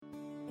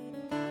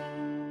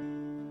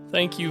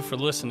Thank you for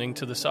listening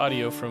to this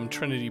audio from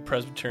Trinity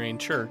Presbyterian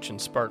Church in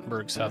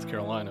Spartanburg, South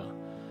Carolina.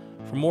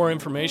 For more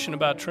information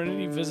about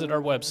Trinity, visit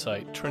our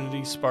website,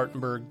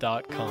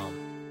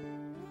 trinityspartanburg.com.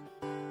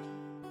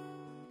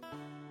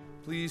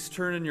 Please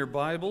turn in your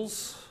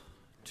Bibles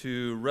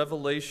to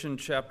Revelation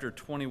chapter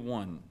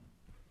 21.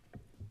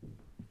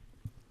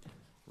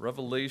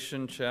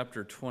 Revelation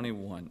chapter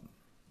 21.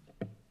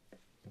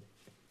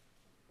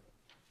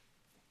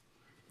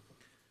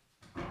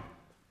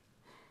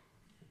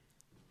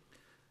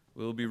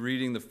 We'll be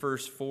reading the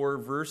first 4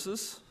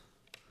 verses.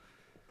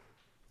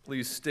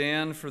 Please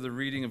stand for the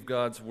reading of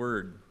God's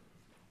Word.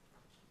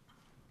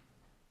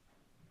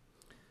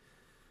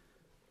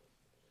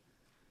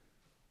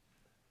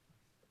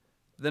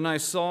 Then I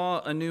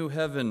saw a new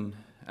heaven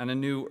and a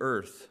new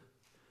earth,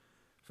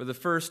 for the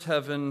first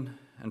heaven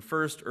and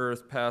first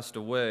earth passed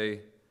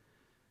away,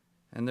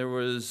 and there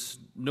was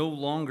no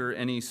longer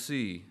any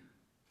sea.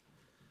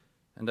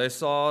 And I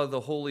saw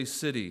the holy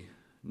city,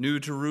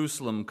 New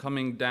Jerusalem,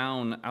 coming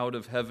down out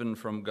of heaven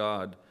from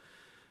God,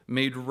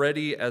 made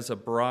ready as a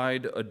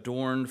bride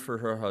adorned for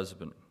her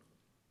husband.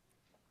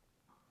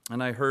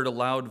 And I heard a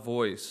loud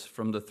voice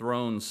from the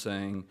throne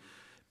saying,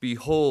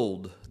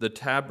 "Behold, the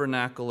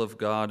tabernacle of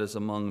God is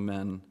among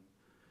men,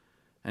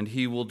 and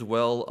he will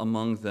dwell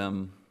among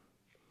them,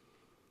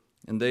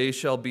 and they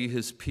shall be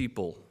his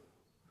people,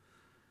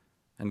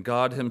 and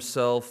God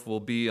himself will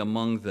be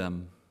among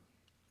them,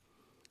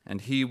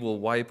 and he will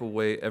wipe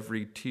away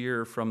every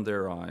tear from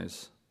their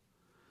eyes.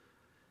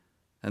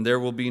 And there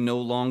will be no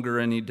longer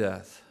any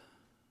death.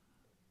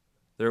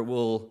 There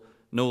will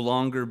no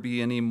longer be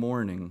any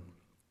mourning,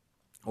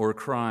 or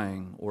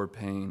crying, or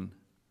pain.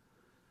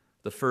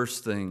 The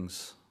first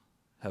things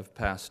have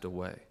passed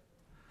away."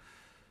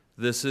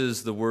 This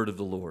is the word of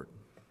the Lord.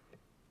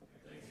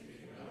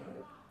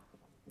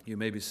 You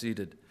may be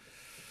seated.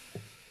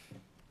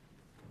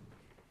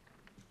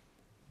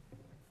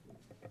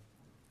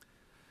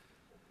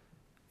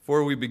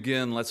 Before we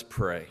begin, let's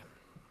pray.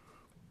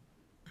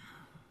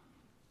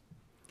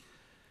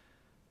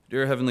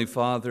 Dear Heavenly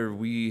Father,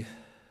 we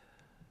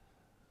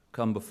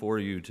come before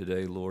you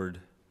today, Lord,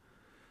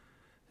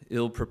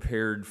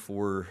 ill-prepared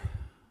for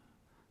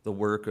the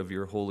work of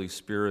your Holy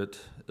Spirit,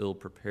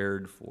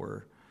 ill-prepared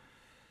for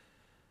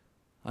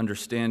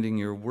understanding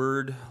your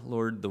word.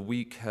 Lord, the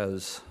week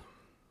has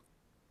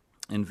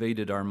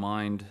invaded our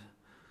mind.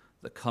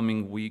 The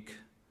coming week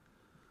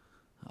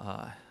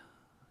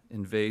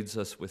invades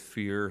us with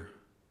fear.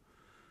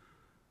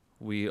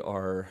 We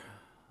are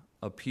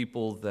a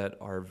people that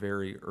are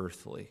very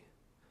earthly.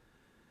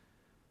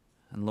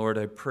 And Lord,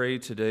 I pray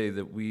today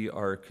that we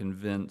are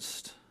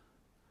convinced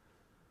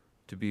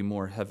to be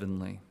more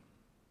heavenly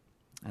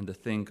and to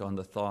think on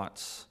the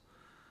thoughts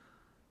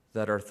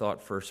that are thought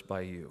first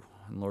by you.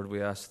 And Lord,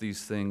 we ask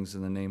these things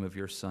in the name of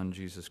your Son,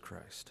 Jesus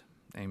Christ.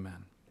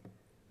 Amen.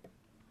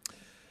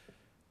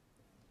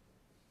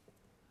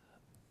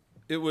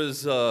 It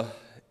was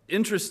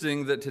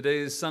interesting that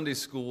today's Sunday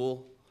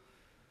school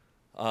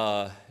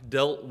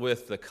dealt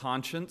with the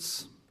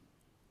conscience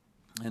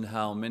and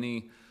how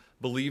many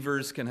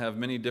believers can have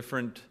many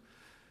different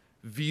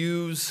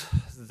views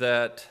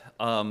that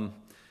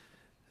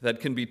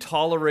can be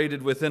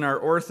tolerated within our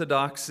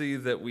orthodoxy,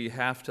 that we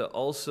have to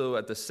also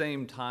at the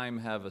same time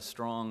have a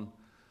strong,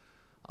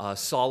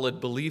 solid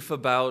belief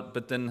about,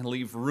 but then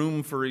leave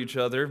room for each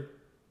other.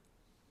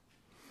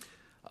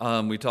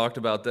 We talked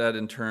about that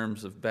in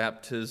terms of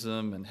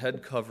baptism and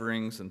head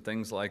coverings and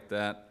things like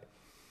that.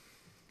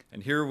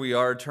 And here we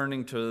are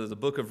turning to the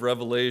book of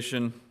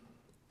Revelation,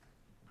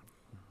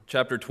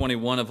 chapter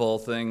 21 of all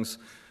things,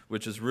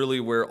 which is really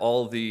where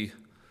all the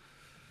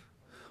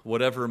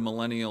whatever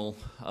millennial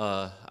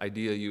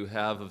idea you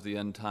have of the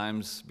end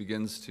times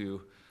begins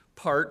to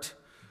part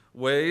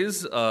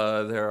ways.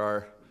 There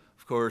are,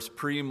 of course,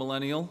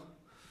 premillennial,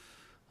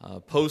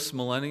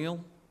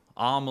 postmillennial,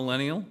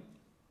 amillennial.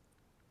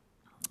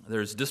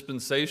 There's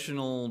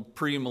dispensational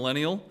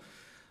premillennial,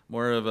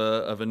 more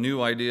of a new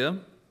idea.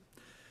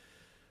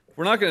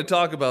 We're not going to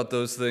talk about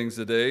those things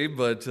today,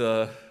 but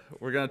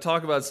we're going to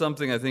talk about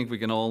something I think we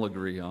can all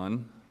agree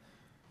on.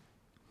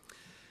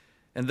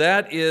 And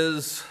that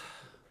is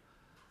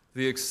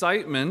the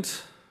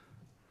excitement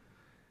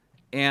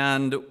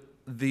and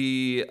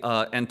the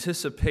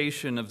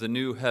anticipation of the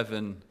new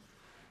heaven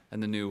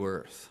and the new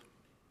earth.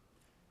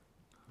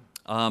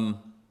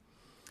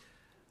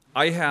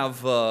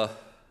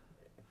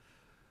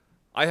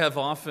 I have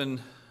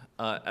often,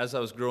 as I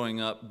was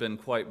growing up, been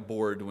quite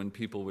bored when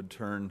people would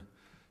turn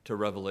to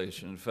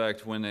Revelation. In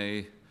fact, when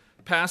a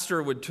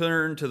pastor would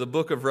turn to the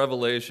book of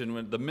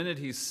Revelation, the minute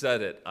he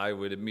said it, I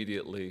would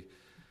immediately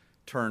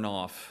turn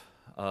off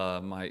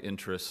my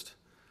interest.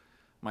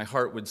 My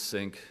heart would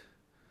sink.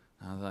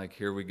 I was like,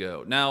 here we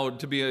go. Now,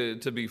 to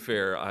be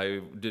fair, I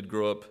did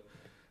grow up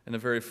in a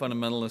very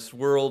fundamentalist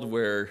world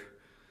where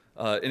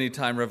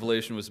anytime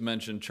Revelation was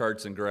mentioned,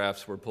 charts and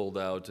graphs were pulled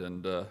out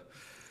and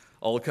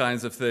all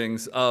kinds of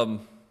things.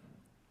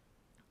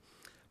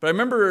 But I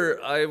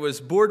remember I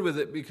was bored with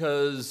it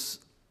because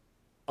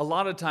a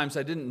lot of times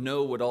I didn't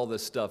know what all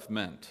this stuff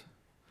meant.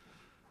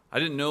 I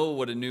didn't know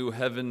what a new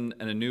heaven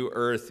and a new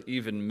earth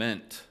even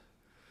meant.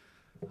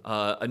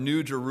 A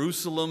new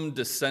Jerusalem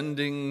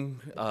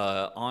descending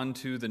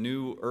onto the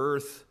new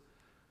earth.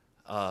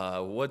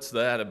 What's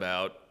that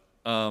about?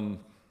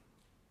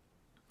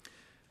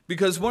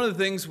 Because one of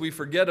the things we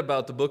forget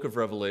about the book of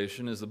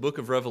Revelation is the book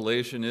of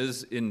Revelation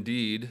is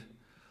indeed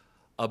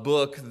a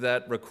book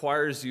that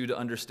requires you to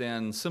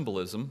understand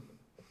symbolism.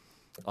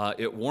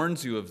 It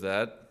warns you of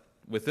that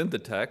within the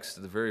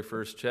text. The very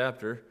first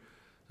chapter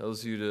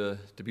tells you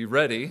to be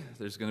ready.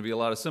 There's going to be a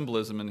lot of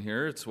symbolism in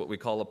here. It's what we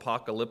call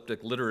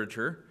apocalyptic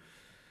literature.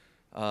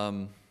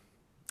 And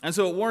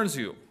so it warns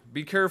you,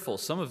 be careful.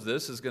 Some of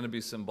this is going to be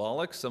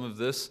symbolic. Some of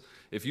this,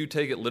 if you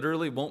take it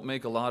literally, won't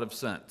make a lot of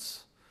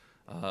sense.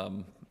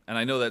 And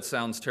I know that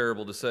sounds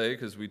terrible to say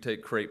because we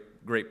take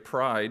great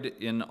pride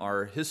in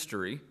our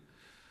history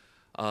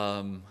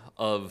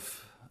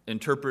of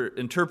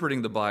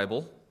interpreting the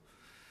Bible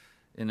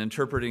and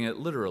interpreting it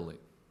literally.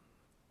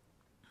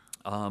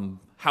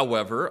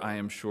 However, I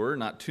am sure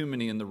not too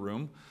many in the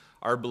room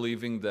are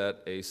believing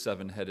that a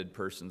seven-headed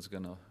person is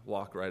going to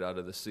walk right out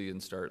of the sea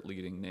and start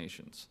leading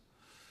nations.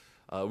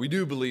 We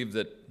do believe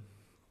that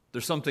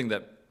there's something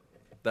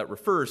that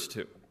refers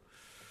to.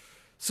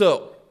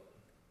 So,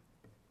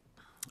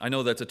 I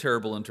know that's a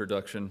terrible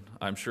introduction.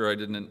 I'm sure I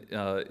didn't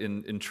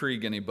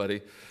intrigue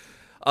anybody.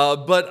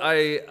 But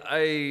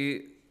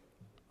I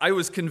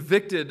was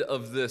convicted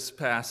of this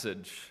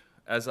passage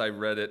as I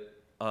read it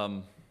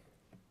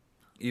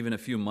even a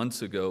few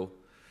months ago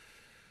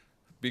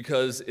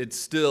because it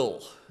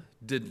still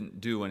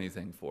didn't do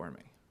anything for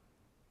me.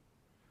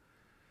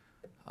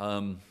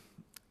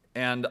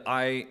 And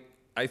I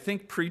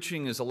think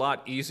preaching is a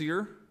lot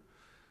easier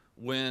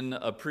when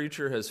a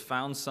preacher has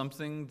found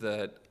something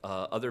that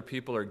other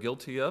people are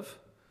guilty of,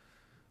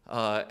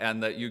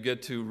 and that you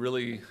get to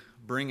really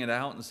bring it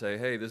out and say,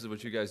 hey, this is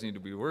what you guys need to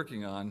be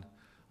working on.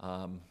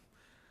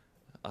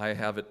 I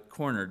have it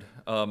cornered.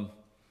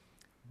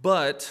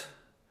 But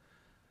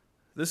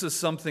this is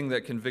something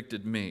that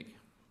convicted me.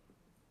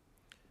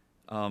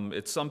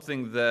 It's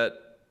something that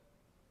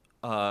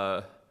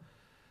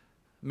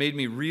made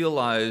me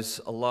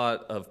realize a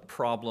lot of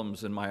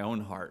problems in my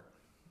own heart.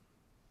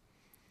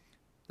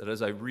 That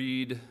as I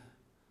read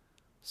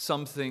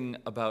something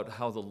about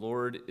how the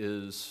Lord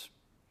is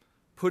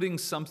putting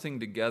something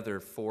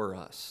together for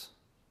us,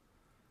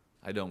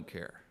 I don't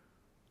care.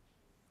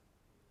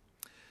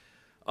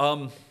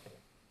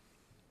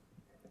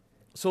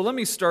 So let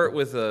me start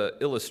with an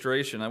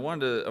illustration.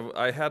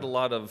 I had a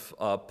lot of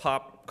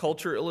pop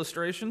culture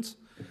illustrations,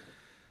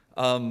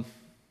 but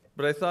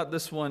I thought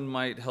this one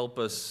might help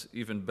us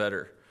even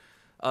better.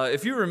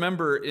 If you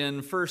remember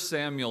in 1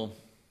 Samuel,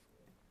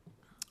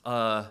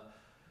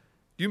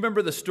 do you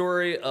remember the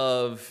story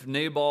of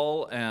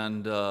Nabal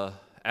and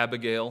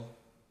Abigail?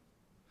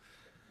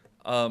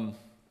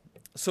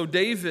 So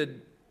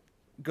David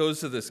goes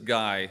to this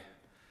guy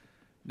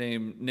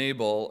named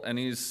Nabal, and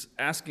he's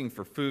asking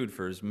for food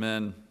for his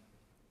men.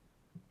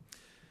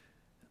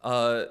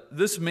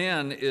 This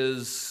man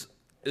is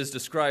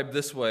described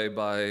this way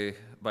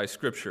by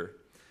Scripture.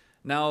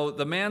 Now,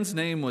 the man's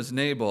name was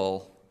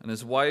Nabal, and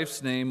his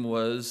wife's name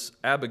was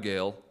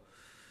Abigail,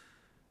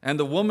 and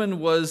the woman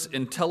was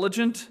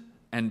intelligent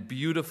and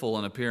beautiful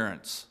in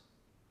appearance.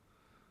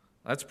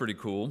 That's pretty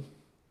cool.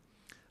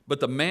 But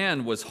the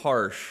man was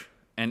harsh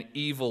and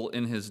evil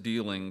in his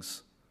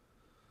dealings,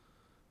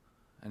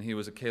 and he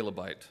was a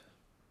Calebite.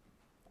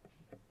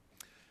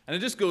 And it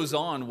just goes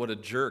on what a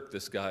jerk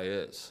this guy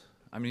is.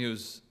 I mean,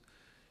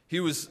 he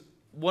was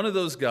one of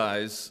those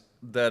guys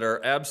that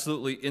are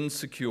absolutely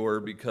insecure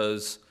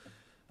because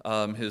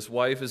his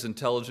wife is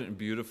intelligent and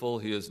beautiful.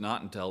 He is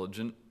not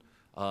intelligent.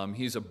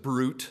 He's a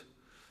brute.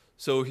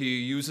 So he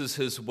uses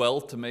his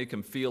wealth to make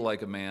him feel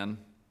like a man.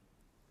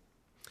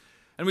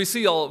 And we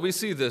see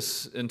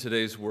this in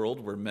today's world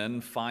where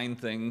men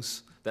find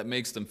things that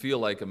makes them feel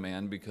like a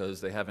man because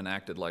they haven't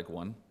acted like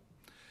one.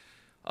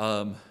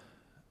 And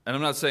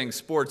I'm not saying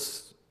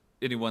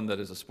anyone that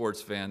is a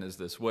sports fan is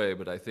this way,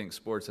 but I think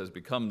sports has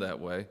become that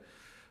way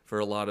for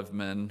a lot of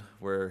men,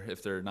 where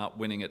if they're not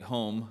winning at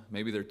home,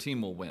 maybe their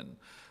team will win.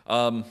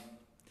 But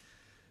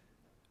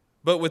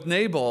with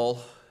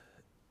Nabal,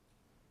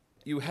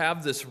 you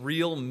have this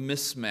real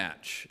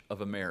mismatch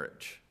of a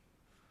marriage,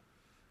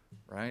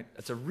 right?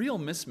 It's a real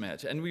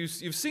mismatch. And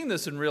you've seen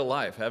this in real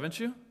life, haven't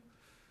you?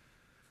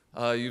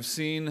 You've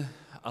seen,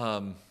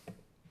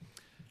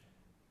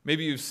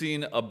 maybe you've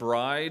seen a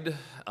bride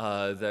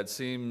that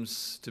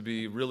seems to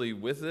be really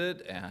with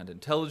it and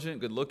intelligent,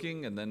 good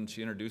looking, and then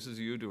she introduces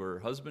you to her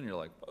husband. You're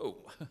like, oh,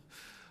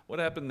 what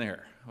happened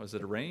there? Was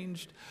it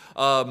arranged?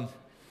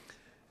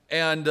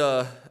 And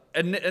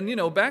you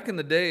know, back in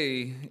the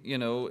day, you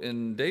know,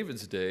 in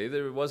David's day,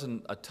 there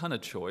wasn't a ton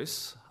of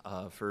choice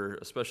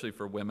especially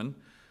for women.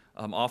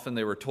 Often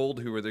they were told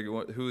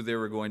who they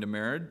were going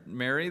to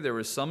marry. There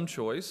was some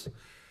choice,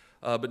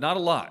 but not a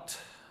lot.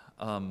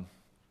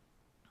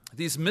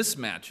 These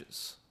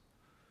mismatches,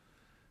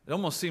 it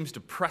almost seems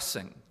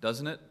depressing,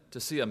 doesn't it, to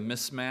see a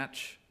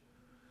mismatch,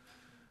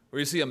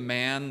 where you see a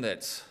man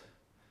that's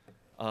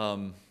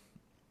And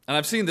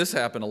I've seen this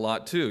happen a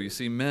lot too. You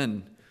see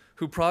men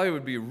who probably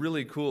would be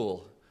really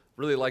cool,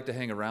 really like to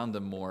hang around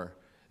them more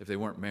if they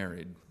weren't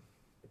married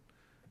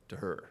to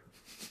her.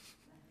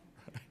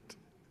 Right?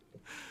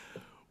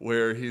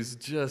 Where he's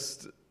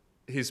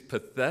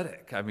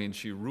pathetic. I mean,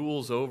 she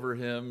rules over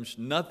him.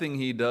 Nothing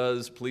he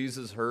does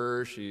pleases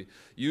her. She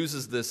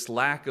uses this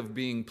lack of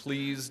being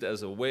pleased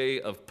as a way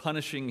of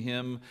punishing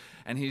him.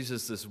 And he's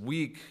just this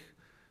weak,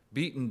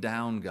 beaten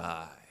down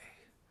guy.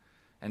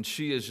 And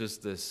she is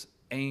just this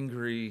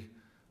angry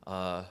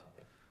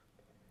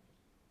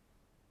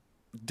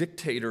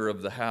dictator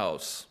of the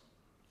house.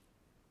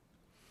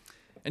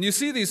 And you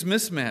see these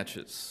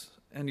mismatches.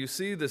 And you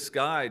see this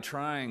guy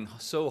trying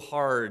so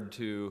hard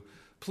to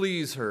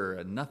please her,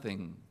 and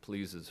nothing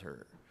pleases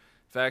her.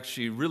 In fact,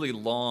 she really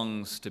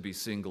longs to be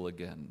single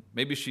again.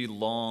 Maybe she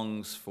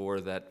longs for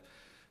that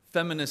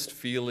feminist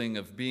feeling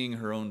of being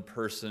her own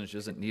person. She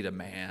doesn't need a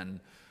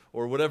man,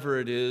 or whatever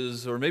it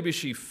is. Or maybe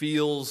she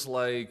feels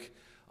like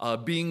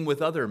being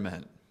with other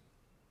men.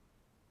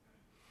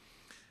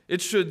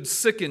 It should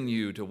sicken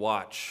you to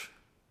watch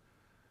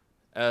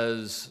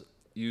as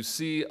you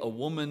see a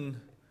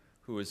woman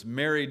who is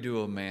married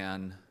to a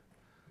man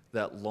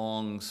that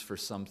longs for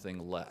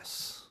something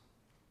less.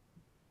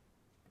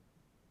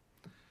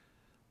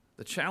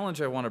 The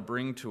challenge I want to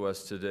bring to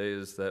us today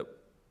is that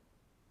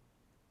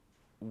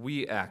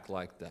we act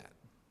like that.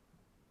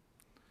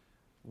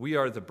 We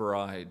are the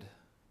bride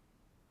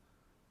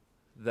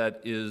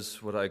that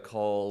is what I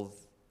call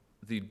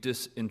the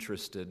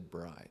disinterested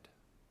bride,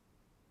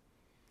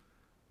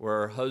 where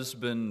our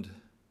husband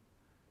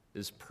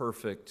is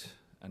perfect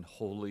and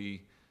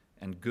holy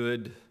and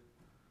good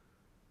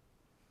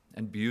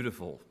and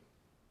beautiful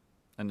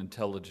and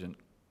intelligent,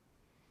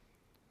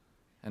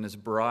 and his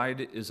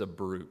bride is a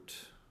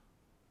brute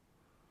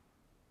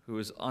who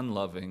is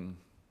unloving,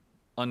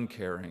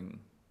 uncaring,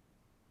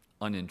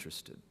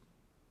 uninterested.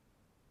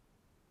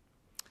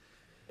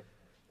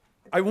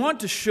 I want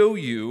to show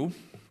you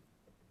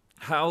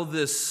how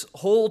this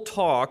whole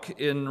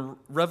talk in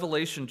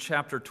Revelation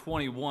chapter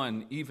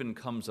 21 even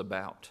comes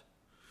about.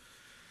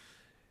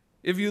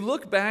 If you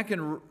look back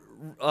in,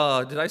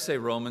 did I say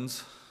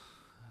Romans?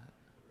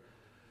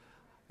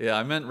 Yeah,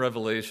 I meant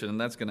Revelation,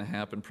 and that's going to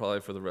happen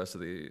probably for the rest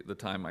of the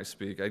time I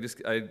speak.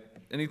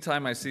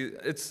 Anytime I see,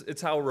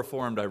 it's how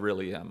reformed I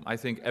really am. I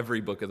think every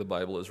book of the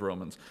Bible is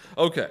Romans.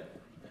 Okay.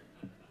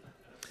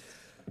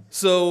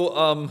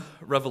 So,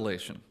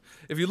 Revelation.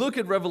 If you look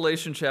at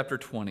Revelation chapter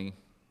 20,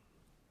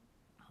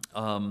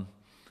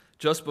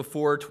 just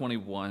before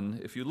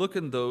 21, if you look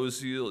in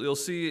those, you'll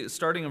see,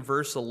 starting in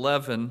verse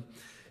 11,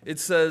 it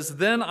says,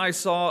 "Then I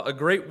saw a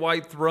great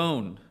white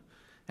throne,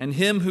 and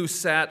him who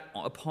sat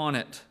upon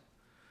it,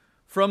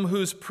 from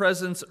whose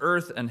presence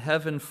earth and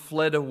heaven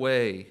fled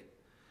away,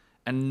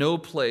 and no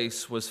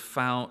place was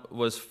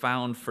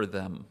found for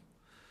them."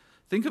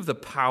 Think of the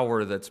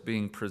power that's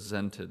being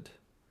presented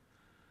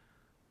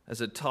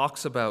as it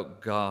talks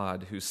about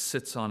God who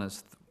sits on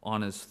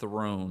his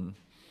throne,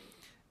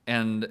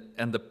 and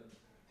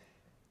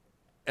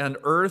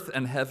earth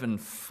and heaven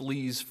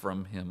flees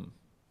from him.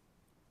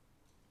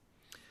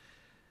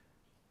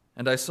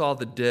 "And I saw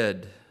the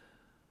dead,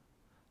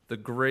 the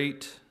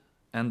great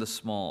and the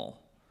small,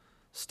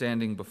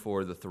 standing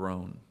before the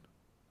throne,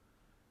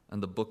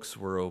 and the books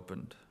were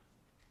opened."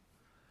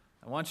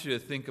 I want you to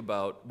think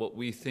about what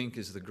we think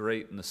is the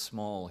great and the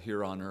small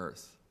here on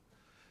earth.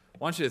 I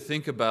want you to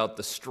think about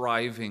the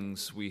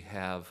strivings we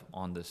have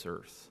on this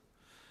earth.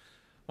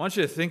 I want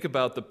you to think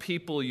about the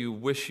people you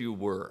wish you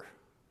were,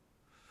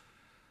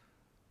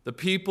 the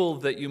people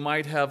that you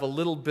might have a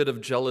little bit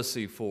of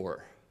jealousy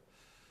for.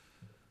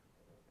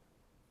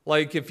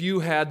 Like if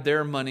you had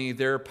their money,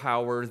 their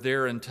power,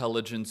 their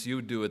intelligence,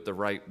 you'd do it the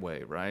right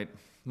way, right?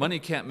 Money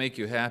can't make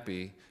you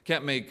happy,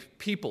 can't make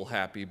people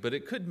happy, but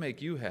it could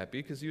make you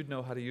happy because you'd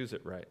know how to use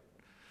it right.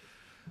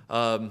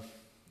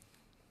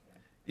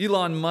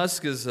 Elon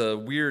Musk is a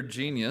weird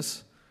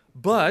genius,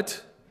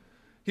 but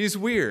he's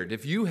weird.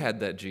 If you had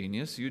that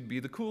genius, you'd be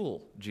the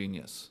cool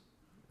genius,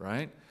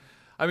 right?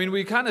 I mean,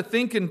 we kind of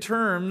think in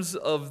terms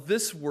of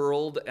this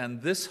world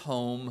and this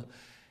home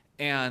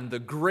and the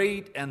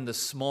great and the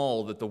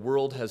small that the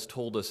world has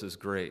told us is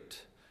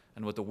great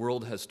and what the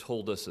world has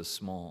told us is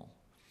small.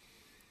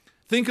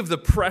 Think of the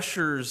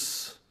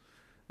pressures,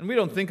 and we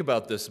don't think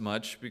about this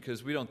much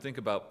because we don't think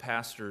about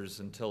pastors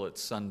until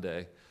it's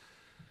Sunday.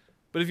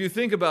 But if you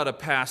think about a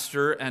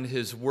pastor and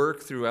his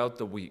work throughout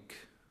the week,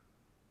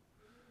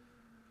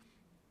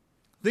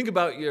 think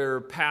about your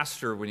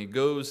pastor when he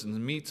goes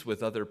and meets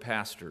with other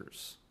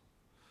pastors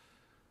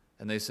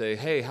and they say,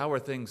 "Hey, how are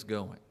things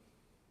going?"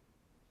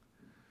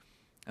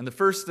 And the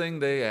first thing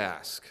they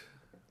ask,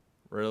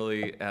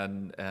 really,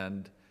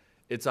 and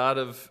it's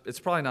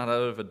probably not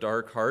out of a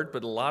dark heart,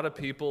 but a lot of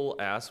people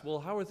ask,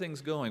 "Well, how are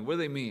things going?" What do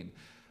they mean?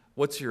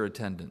 What's your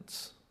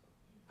attendance?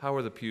 How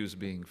are the pews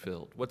being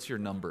filled? What's your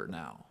number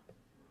now?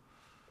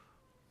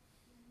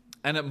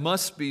 And it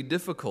must be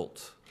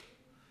difficult,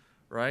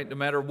 right? No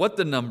matter what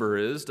the number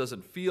is,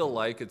 doesn't feel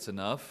like it's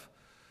enough.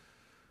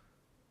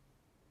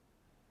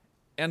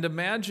 And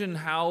imagine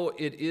how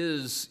it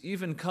is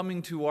even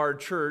coming to our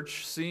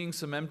church, seeing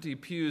some empty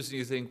pews, and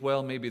you think,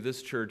 well, maybe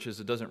this church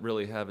doesn't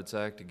really have its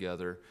act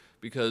together,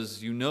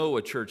 because you know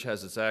a church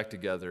has its act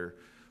together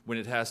when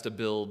it has to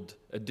build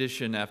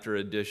addition after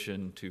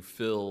addition to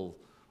fill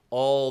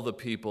all the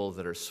people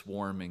that are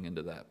swarming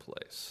into that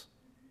place.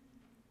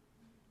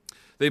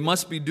 They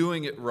must be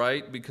doing it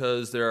right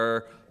because there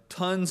are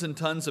tons and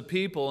tons of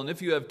people, and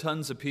if you have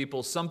tons of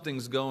people,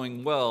 something's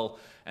going well,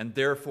 and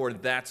therefore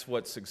that's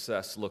what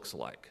success looks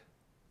like.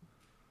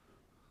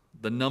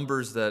 The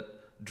numbers that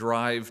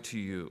drive to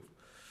you.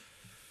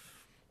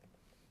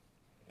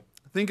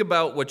 Think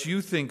about what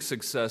you think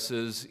success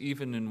is,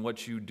 even in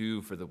what you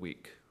do for the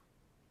week.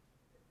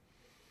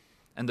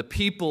 And the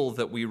people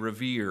that we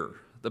revere,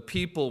 the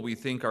people we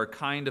think are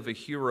kind of a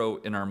hero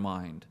in our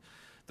mind,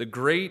 the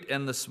great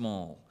and the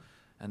small,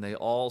 and they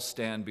all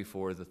stand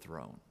before the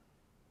throne.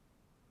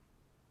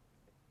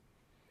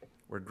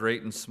 Where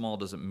great and small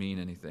doesn't mean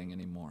anything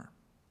anymore.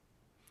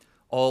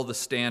 All the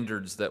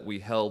standards that we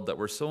held that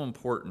were so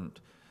important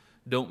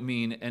don't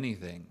mean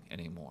anything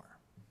anymore.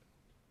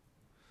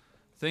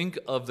 Think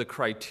of the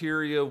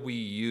criteria we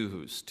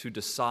use to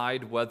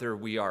decide whether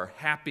we are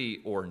happy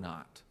or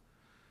not,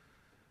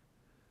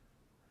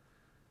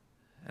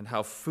 and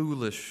how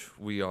foolish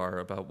we are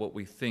about what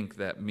we think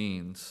that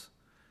means.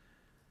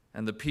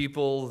 And the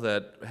people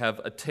that have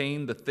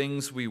attained the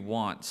things we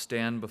want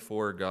stand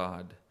before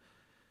God,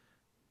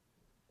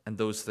 and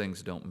those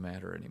things don't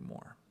matter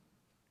anymore.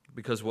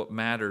 Because what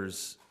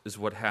matters is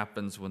what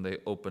happens when they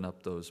open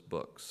up those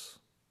books.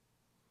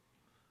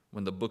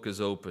 When the book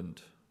is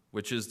opened,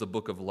 which is the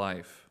book of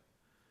life,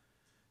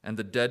 and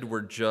the dead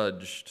were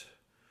judged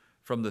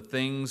from the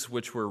things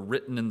which were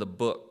written in the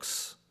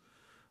books,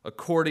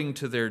 according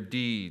to their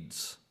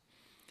deeds.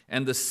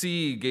 And the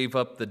sea gave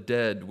up the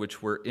dead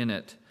which were in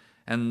it,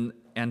 and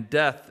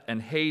death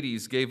and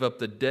Hades gave up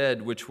the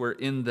dead which were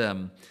in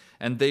them,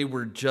 and they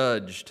were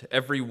judged,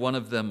 every one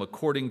of them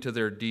according to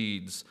their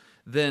deeds.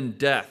 Then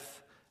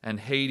death and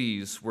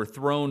Hades were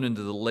thrown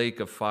into the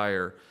lake of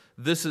fire.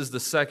 This is the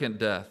second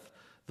death,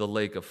 the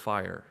lake of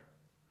fire.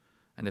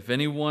 And if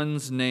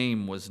anyone's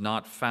name was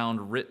not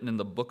found written in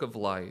the book of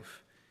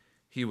life,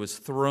 he was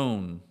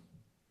thrown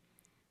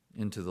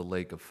into the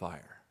lake of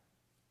fire.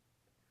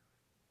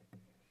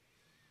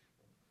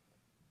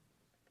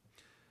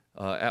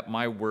 At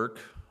my work,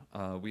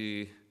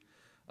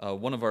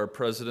 one of our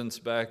presidents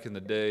back in the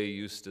day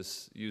used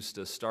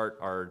to start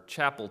our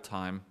chapel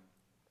time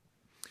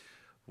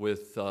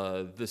with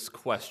this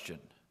question.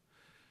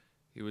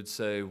 He would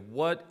say,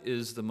 "What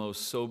is the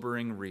most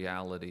sobering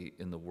reality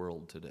in the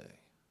world today?"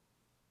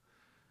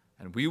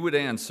 And we would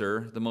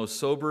answer, the most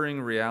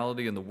sobering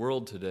reality in the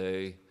world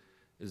today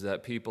is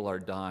that people are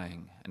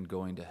dying and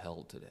going to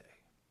hell today.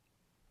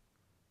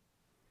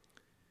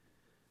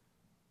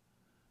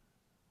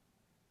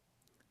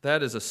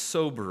 That is a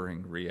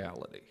sobering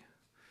reality.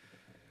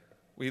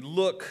 We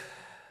look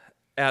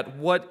at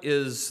what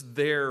is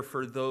there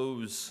for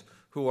those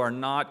who are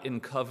not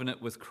in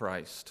covenant with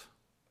Christ.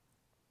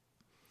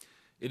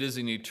 It is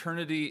an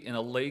eternity in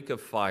a lake of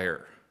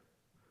fire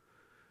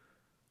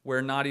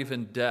where not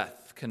even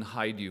death can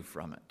hide you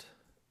from it.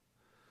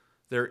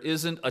 There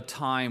isn't a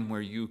time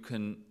where you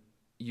can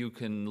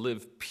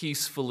live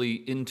peacefully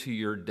into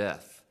your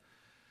death.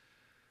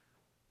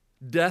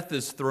 Death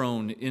is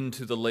thrown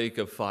into the lake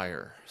of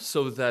fire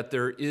so that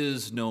there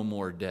is no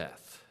more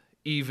death,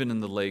 even in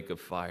the lake of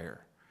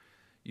fire.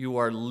 You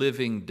are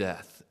living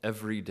death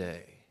every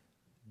day,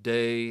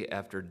 day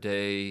after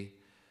day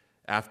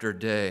after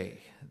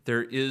day.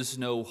 There is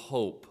no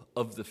hope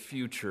of the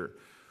future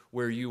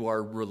where you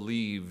are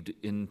relieved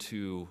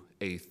into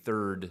a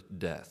third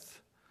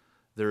death.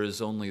 There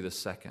is only the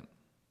second.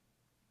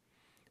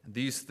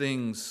 These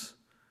things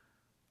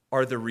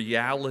are the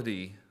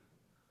reality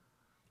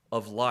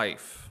of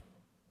life.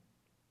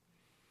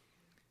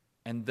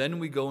 And then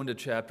we go into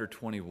chapter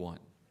 21.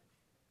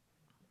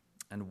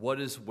 And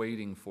what is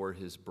waiting for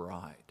his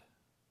bride?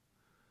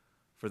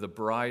 For the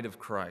bride of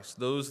Christ,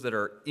 those that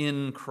are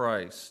in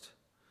Christ.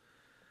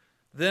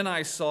 Then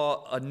I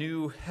saw a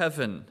new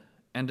heaven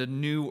and a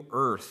new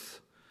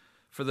earth.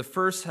 For the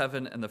first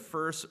heaven and the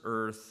first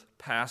earth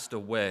passed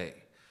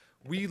away.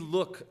 We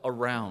look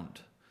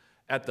around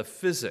at the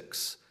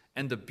physics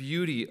and the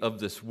beauty of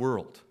this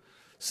world.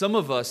 Some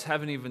of us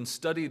haven't even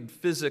studied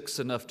physics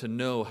enough to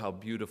know how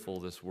beautiful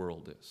this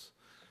world is.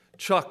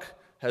 Chuck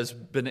has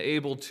been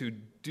able to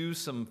do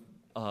some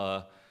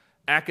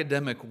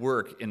academic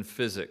work in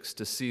physics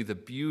to see the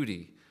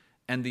beauty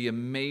and the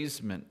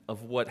amazement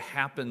of what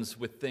happens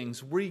with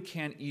things we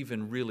can't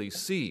even really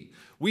see.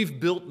 We've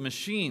built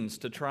machines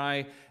to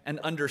try and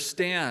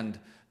understand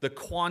the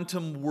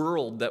quantum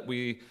world that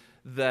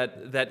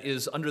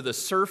is under the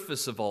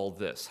surface of all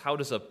this. How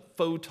does a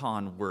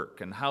photon work,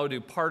 and how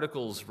do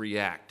particles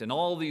react, and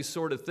all these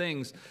sort of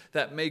things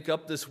that make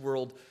up this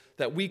world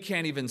that we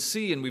can't even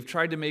see, and we've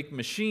tried to make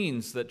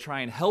machines that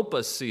try and help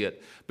us see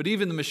it. But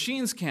even the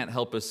machines can't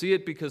help us see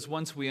it, because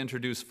once we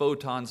introduce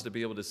photons to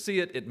be able to see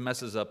it, it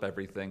messes up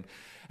everything.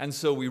 And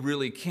so we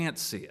really can't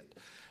see it.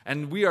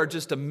 And we are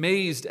just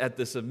amazed at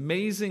this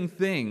amazing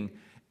thing.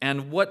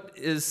 And what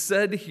is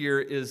said here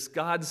is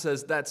God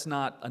says, that's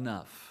not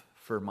enough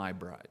for my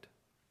bride.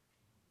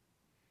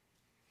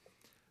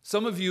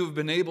 Some of you have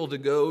been able to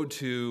go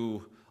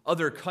to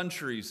other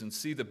countries and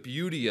see the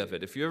beauty of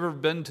it. If you've ever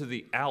been to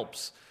the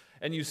Alps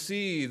and you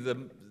see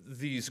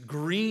these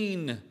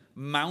green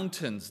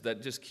mountains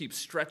that just keep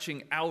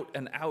stretching out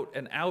and out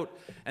and out,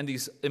 and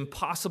these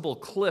impossible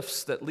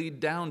cliffs that lead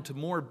down to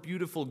more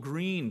beautiful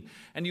green,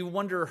 and you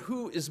wonder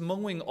who is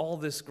mowing all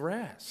this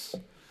grass.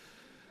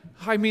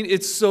 I mean,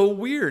 it's so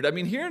weird. I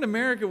mean, here in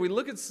America, we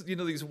look at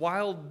these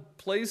wild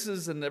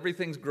places and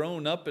everything's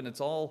grown up and it's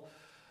all,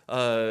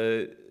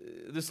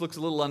 this looks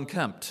a little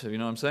unkempt, you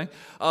know what I'm saying?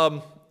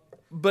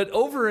 But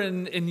over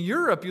in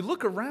Europe, you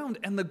look around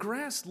and the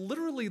grass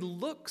literally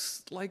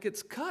looks like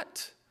it's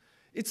cut.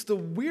 It's the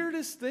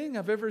weirdest thing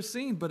I've ever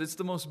seen, but it's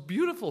the most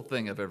beautiful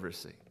thing I've ever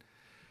seen.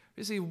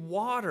 You see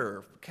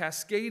water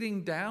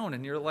cascading down,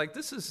 and you're like,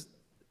 this is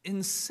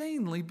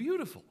insanely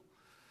beautiful.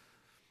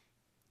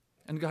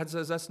 And God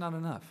says, that's not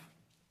enough.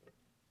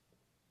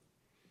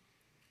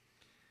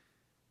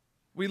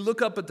 We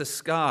look up at the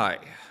sky,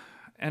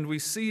 and we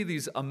see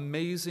these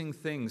amazing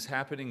things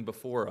happening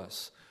before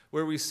us,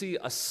 where we see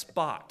a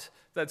spot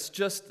that's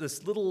just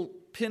this little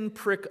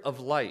pinprick of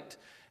light.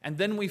 And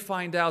then we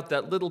find out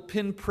that little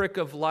pinprick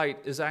of light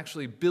is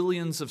actually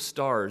billions of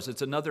stars.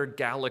 It's another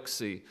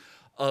galaxy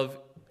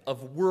of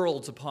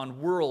worlds upon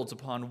worlds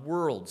upon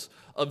worlds,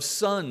 of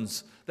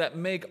suns that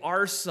make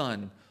our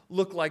sun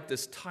look like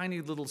this tiny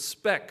little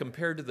speck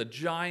compared to the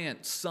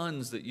giant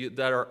suns that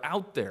are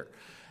out there.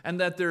 And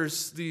that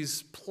there's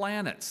these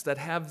planets that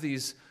have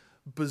these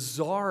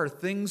bizarre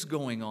things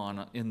going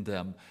on in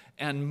them,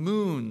 and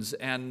moons,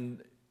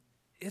 and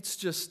it's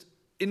just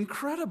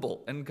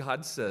incredible. And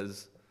God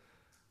says,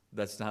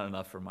 that's not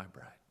enough for my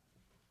bride.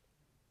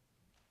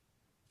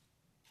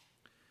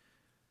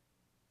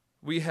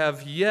 We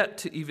have yet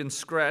to even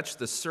scratch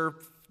the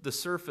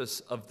surface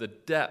of the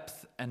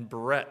depth and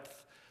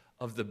breadth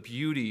of the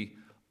beauty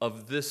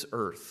of this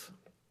earth.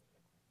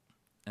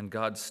 And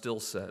God still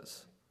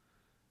says,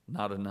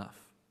 not enough.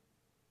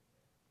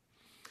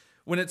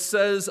 When it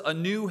says a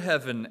new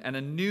heaven and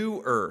a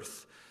new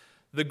earth,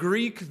 the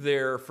Greek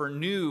there for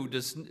new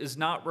is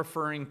not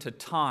referring to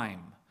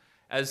time,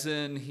 as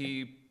in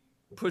he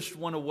pushed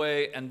one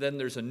away and then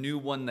there's a new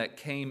one that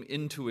came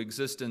into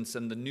existence,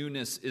 and the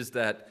newness is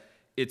that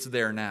it's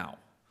there now.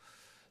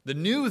 The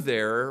new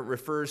there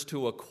refers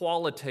to a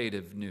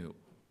qualitative new,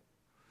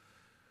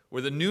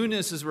 where the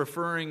newness is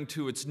referring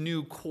to its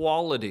new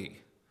quality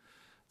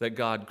that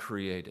God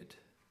created.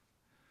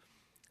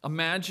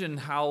 Imagine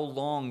how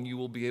long you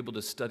will be able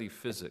to study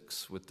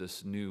physics with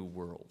this new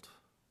world.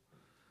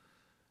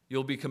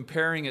 You'll be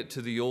comparing it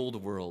to the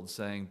old world,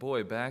 saying,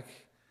 boy, back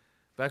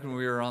when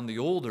we were on the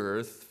old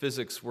earth,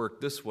 physics worked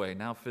this way.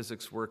 Now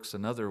physics works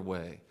another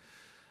way.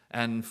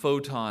 And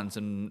photons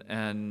and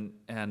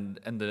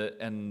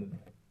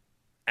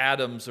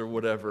atoms or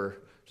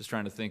whatever, just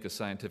trying to think of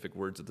scientific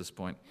words at this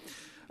point,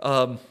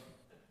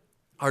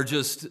 are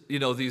just,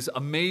 these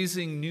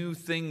amazing new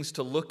things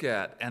to look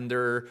at, and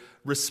they're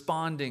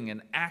responding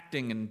and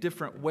acting in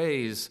different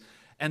ways.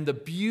 And the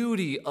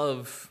beauty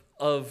of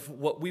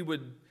what we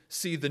would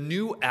see, the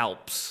new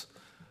Alps,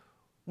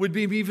 would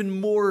be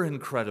even more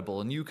incredible,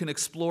 and you can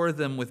explore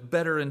them with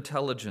better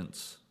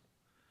intelligence.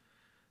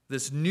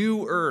 This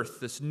new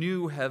earth, this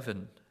new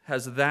heaven,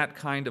 has that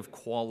kind of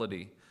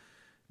quality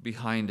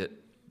behind it.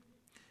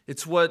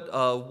 It's what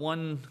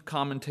one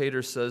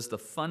commentator says, the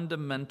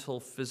fundamental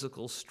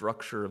physical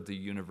structure of the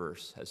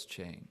universe has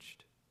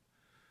changed.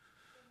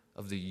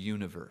 Of the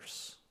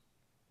universe.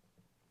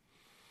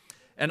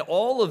 And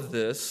all of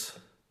this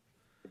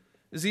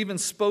is even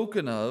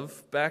spoken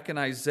of back in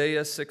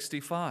Isaiah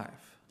 65.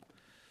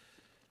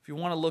 If you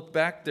want to look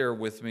back there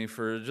with me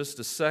for just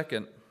a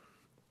second,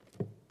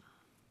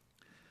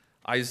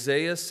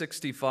 Isaiah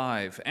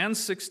 65 and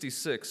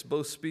 66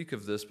 both speak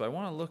of this, but I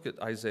want to look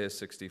at Isaiah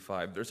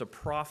 65. There's a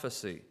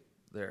prophecy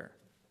there.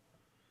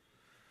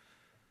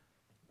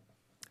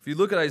 If you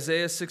look at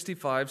Isaiah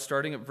 65,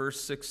 starting at verse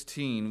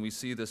 16, we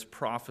see this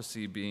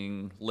prophecy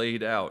being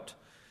laid out.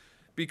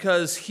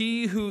 Because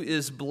he who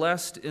is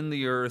blessed in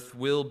the earth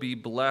will be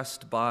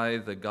blessed by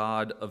the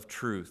God of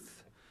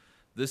truth.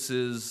 This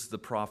is the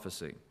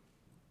prophecy.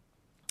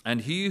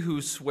 And he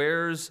who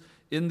swears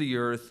in the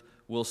earth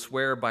will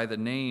swear by the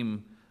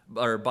name,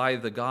 or by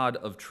the God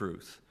of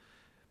truth,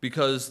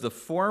 because the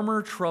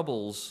former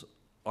troubles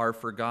are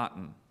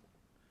forgotten,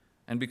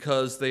 and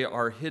because they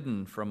are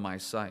hidden from my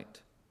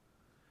sight.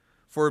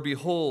 For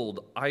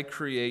behold, I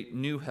create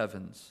new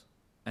heavens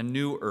and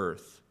new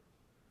earth,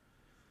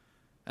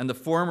 and the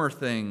former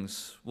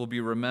things will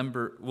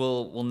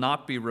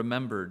not be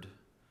remembered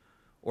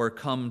or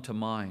come to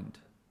mind.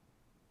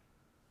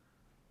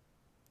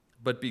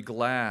 But be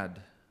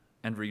glad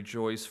and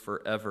rejoice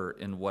forever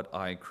in what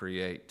I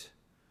create.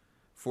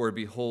 For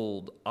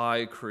behold,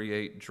 I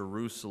create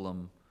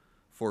Jerusalem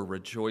for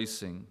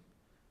rejoicing,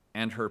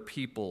 and her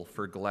people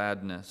for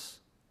gladness.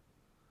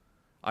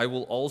 I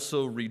will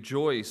also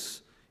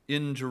rejoice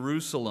in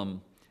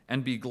Jerusalem,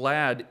 and be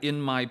glad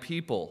in my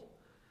people.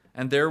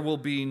 And there will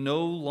be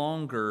no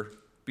longer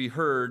be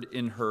heard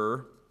in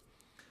her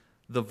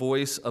the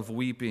voice of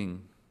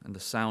weeping and the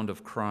sound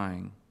of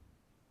crying.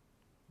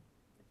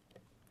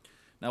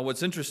 Now,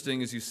 what's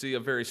interesting is you see a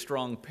very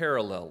strong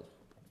parallel,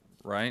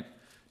 right?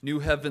 New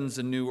heavens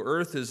and new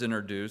earth is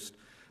introduced,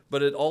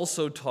 but it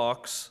also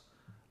talks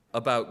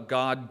about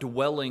God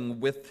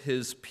dwelling with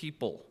his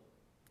people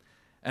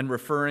and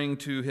referring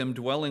to him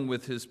dwelling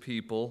with his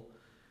people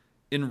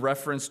in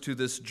reference to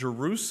this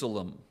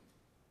Jerusalem.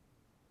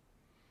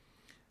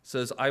 It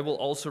says, I will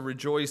also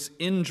rejoice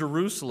in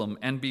Jerusalem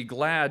and be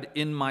glad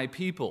in my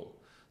people.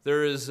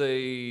 There is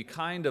a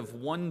kind of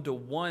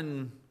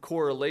one-to-one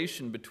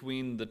correlation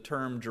between the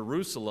term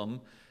Jerusalem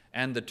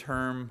and the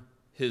term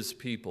his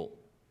people.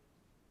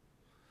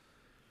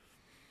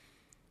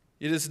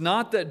 It is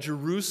not that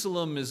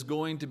Jerusalem is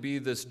going to be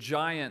this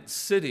giant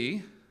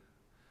city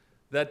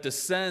that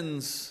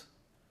descends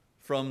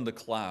from the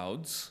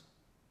clouds,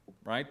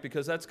 right?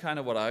 Because that's kind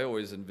of what I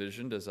always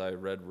envisioned as I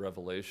read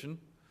Revelation.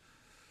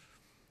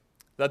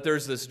 That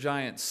there's this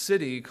giant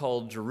city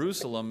called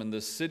Jerusalem, and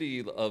this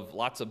city of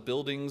lots of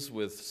buildings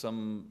with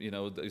some,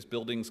 these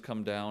buildings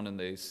come down and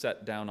they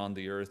set down on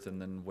the earth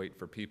and then wait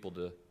for people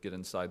to get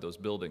inside those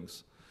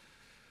buildings.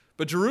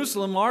 But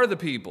Jerusalem are the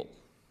people.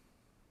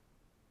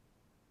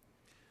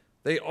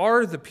 They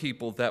are the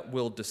people that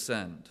will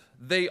descend.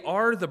 They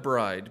are the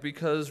bride,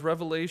 because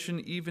Revelation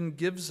even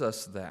gives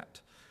us that,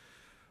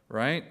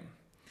 right?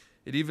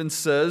 It even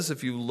says,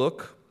 if you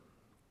look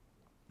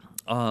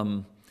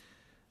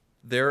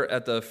there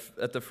at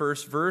the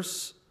first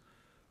verse,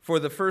 for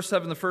the first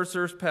heaven, the first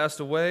earth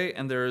passed away,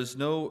 and there is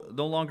no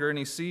longer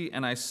any sea.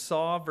 And I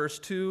saw, verse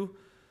 2,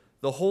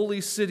 the holy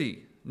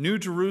city, New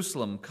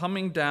Jerusalem,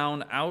 coming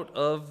down out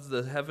of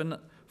the heaven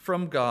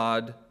from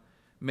God,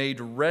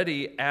 made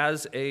ready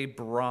as a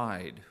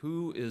bride.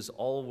 Who is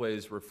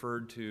always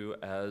referred to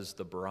as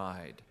the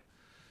bride?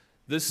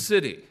 This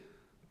city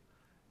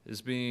is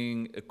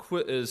saying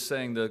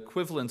the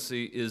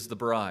equivalency is the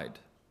bride.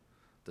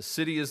 The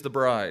city is the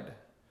bride,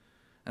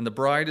 and the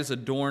bride is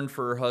adorned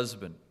for her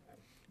husband.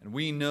 And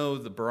we know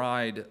the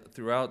bride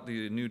throughout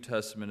the New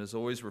Testament is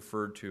always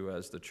referred to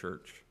as the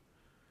church.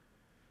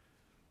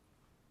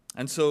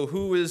 And so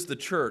who is the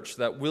church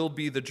that will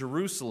be the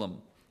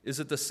Jerusalem? Is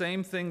it the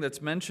same thing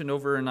that's mentioned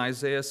over in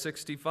Isaiah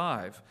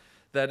 65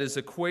 that is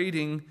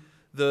equating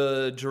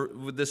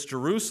this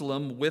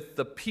Jerusalem with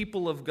the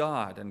people of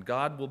God, and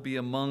God will be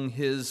among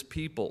his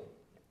people?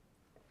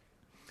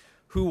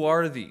 Who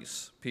are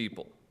these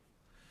people?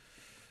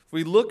 If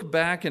we look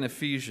back in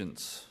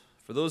Ephesians,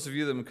 for those of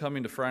you that have been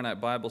coming to Friday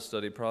Night Bible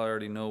Study, probably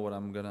already know what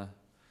I'm going to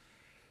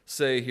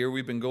say here.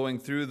 We've been going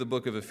through the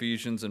book of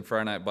Ephesians in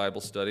Friday Night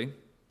Bible Study.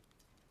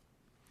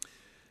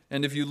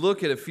 And if you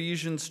look at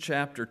Ephesians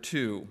chapter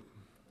 2,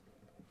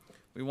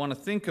 we want to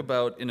think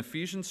about, in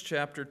Ephesians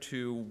chapter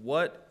 2,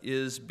 what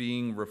is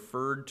being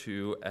referred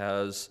to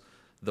as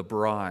the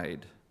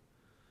bride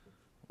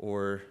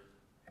or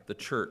the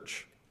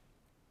church.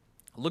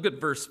 Look at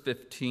verse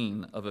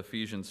 15 of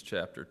Ephesians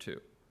chapter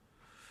 2.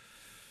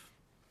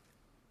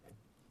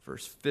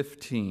 Verse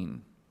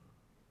 15.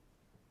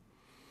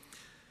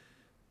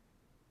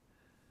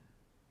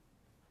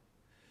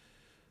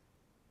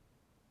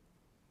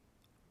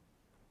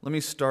 Let me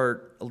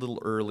start a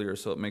little earlier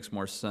so it makes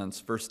more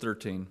sense. Verse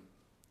 13.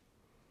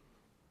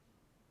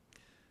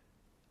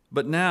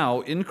 But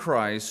now, in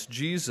Christ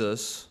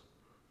Jesus,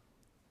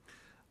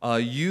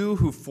 you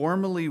who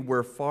formerly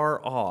were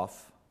far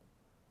off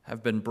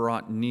have been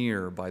brought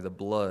near by the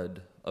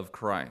blood of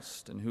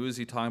Christ. And who is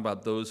he talking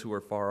about? Those who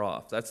are far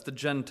off. That's the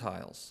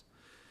Gentiles.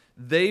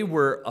 They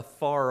were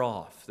afar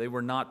off. They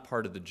were not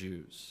part of the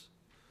Jews.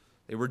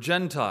 They were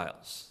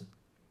Gentiles.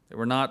 They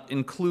were not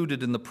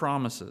included in the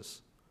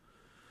promises.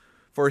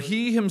 For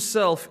he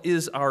himself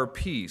is our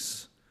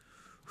peace,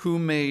 who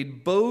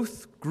made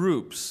both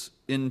groups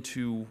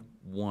into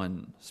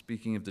one,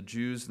 speaking of the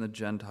Jews and the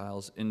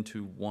Gentiles,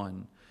 into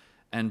one,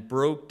 and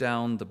broke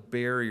down the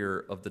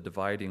barrier of the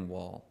dividing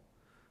wall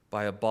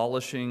by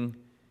abolishing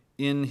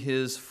in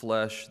his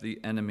flesh the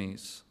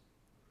enemies,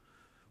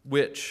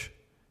 which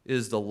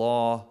is the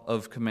law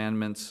of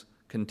commandments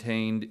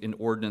contained in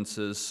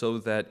ordinances, so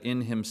that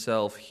in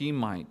himself he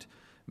might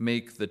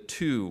make the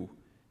two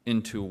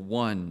into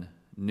one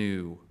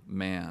new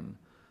man,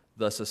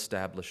 thus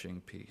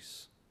establishing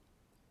peace.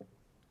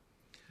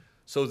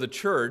 So the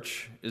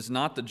church is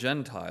not the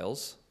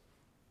Gentiles.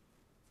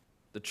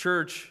 The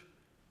church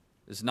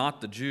is not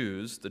the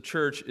Jews. The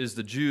church is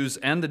the Jews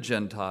and the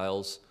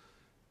Gentiles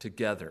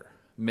together,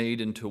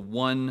 made into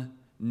one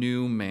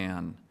new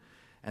man.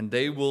 And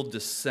they will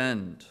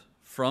descend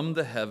from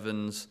the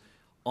heavens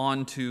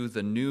onto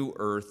the new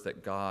earth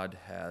that God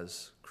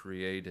has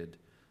created,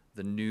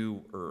 the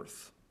new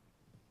earth.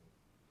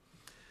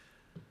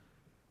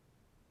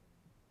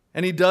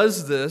 And he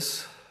does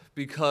this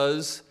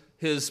because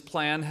his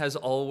plan has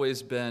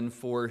always been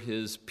for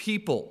his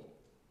people.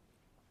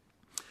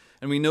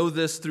 And we know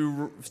this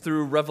through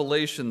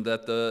Revelation,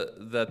 that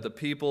the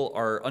people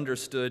are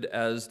understood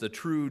as the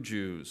true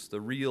Jews, the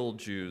real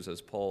Jews,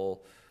 as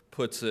Paul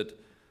puts it,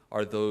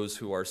 are those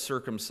who are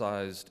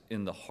circumcised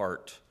in the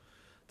heart.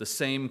 The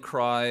same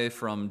cry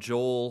from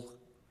Joel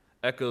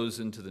echoes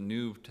into the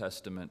New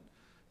Testament,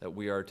 that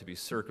we are to be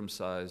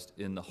circumcised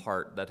in the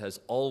heart. That has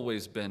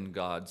always been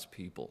God's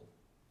people.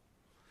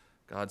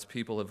 God's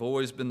people have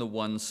always been the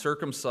ones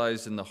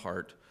circumcised in the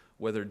heart,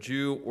 whether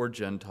Jew or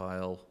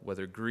Gentile,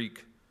 whether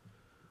Greek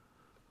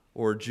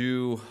or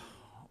Jew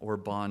or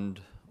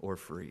bond or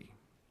free.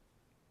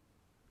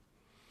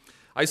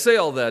 I say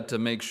all that to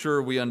make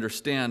sure we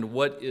understand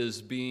what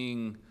is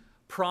being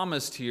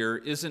promised here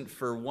isn't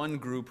for one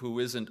group who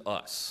isn't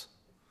us,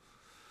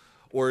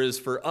 or is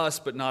for us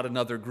but not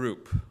another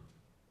group.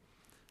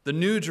 The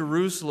New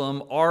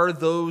Jerusalem are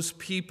those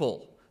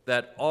people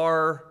that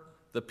are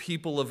the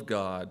people of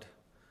God,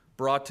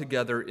 brought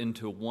together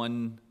into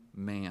one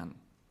man.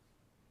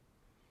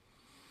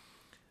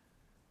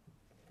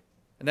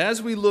 And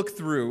as we look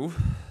through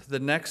the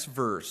next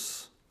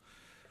verse,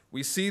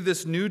 we see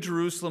this New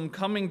Jerusalem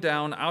coming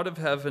down out of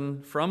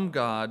heaven from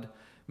God,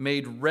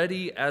 made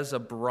ready as a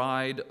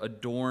bride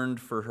adorned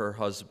for her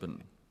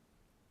husband.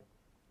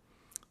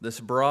 This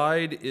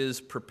bride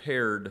is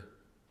prepared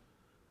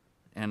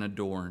and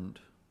adorned.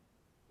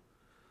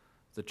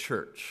 The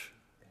church.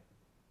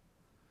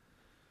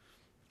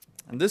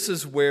 And this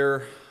is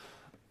where,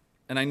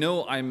 and I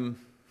know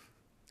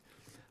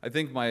I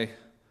think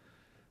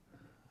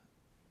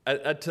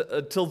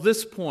until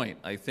this point,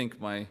 I think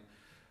my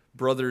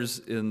brothers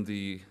in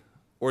the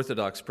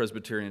Orthodox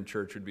Presbyterian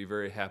Church would be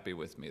very happy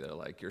with me. They're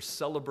like, you're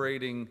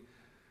celebrating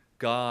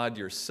God,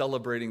 you're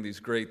celebrating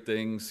these great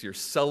things, you're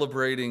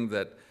celebrating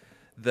that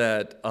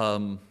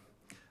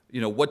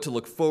what to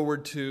look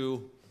forward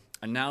to,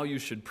 and now you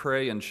should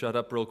pray and shut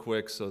up real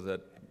quick so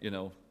that,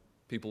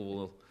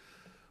 people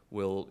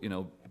will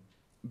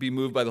be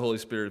moved by the Holy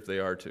Spirit if they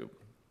are to.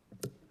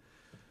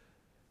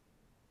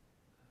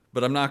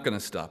 But I'm not going to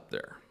stop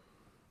there,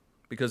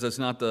 because that's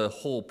not the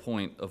whole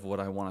point of what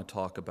I want to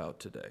talk about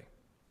today.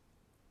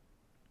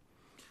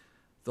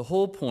 The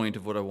whole point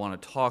of what I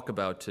want to talk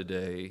about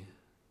today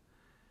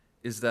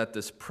is that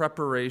this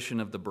preparation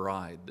of the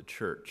bride, the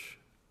church,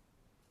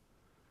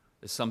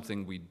 is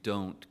something we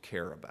don't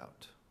care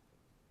about.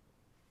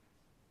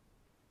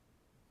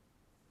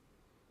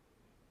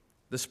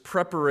 This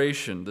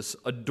preparation, this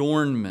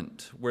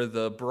adornment, where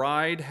the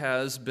bride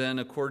has been,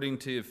 according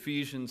to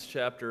Ephesians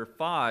chapter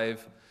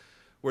 5,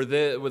 where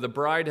the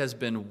bride has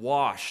been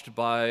washed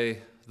by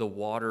the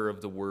water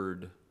of the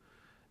Word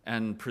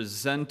and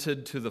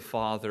presented to the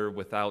Father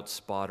without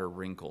spot or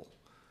wrinkle.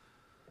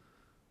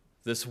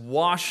 This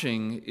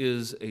washing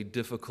is a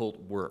difficult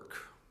work,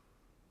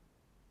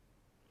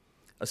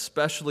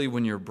 especially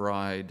when your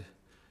bride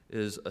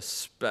is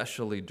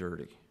especially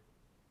dirty,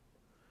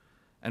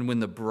 and when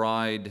the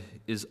bride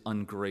is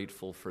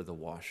ungrateful for the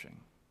washing.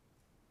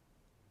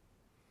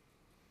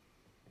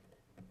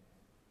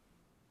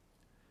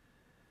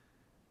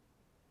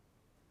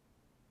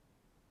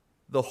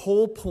 The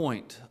whole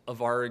point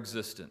of our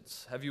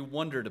existence, have you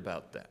wondered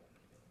about that?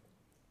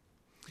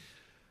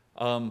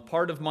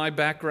 Part of my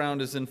background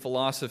is in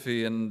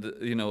philosophy, and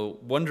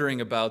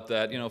wondering about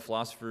that.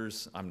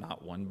 Philosophers, I'm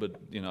not one, but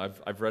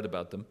I've read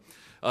about them.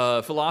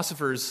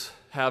 Philosophers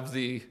have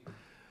the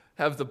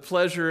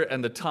pleasure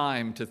and the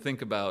time to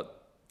think about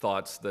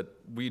thoughts that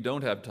we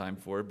don't have time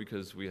for,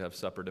 because we have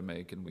supper to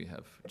make and we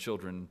have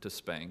children to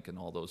spank and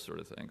all those sort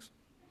of things.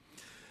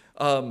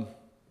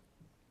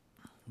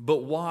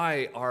 But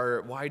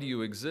why do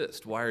you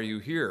exist? Why are you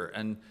here?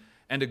 And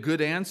a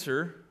good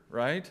answer,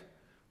 right?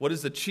 What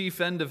is the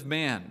chief end of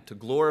man? To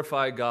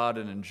glorify God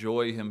and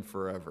enjoy Him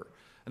forever.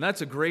 And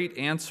that's a great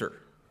answer.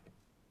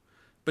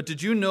 But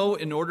did you know,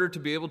 in order to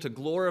be able to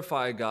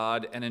glorify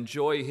God and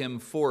enjoy Him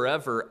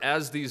forever,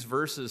 as these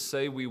verses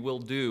say we will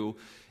do,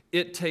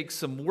 it takes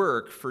some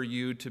work for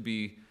you to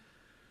be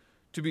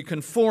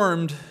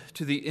conformed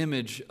to the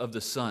image of the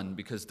Son,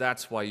 because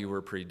that's why you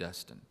were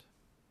predestined.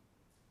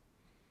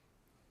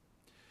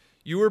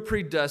 You were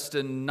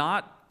predestined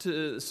not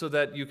so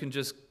that you can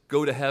just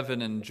go to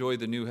heaven and enjoy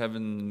the new heaven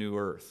and the new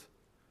earth.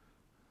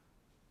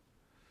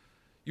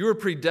 You were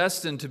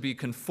predestined to be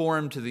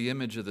conformed to the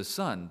image of the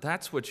Son.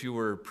 That's what you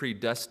were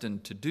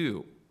predestined to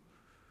do.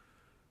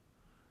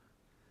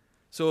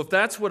 So if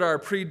that's what our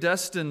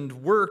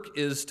predestined work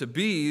is to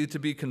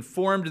be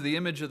conformed to the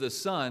image of the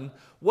Son,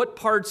 what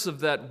parts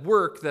of that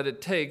work that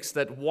it takes,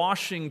 that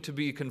washing to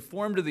be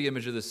conformed to the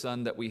image of the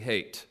Son, that we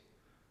hate?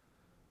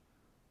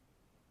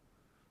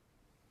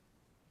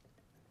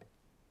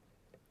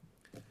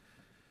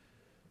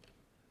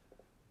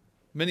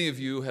 Many of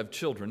you have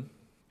children,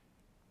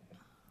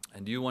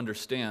 and you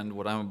understand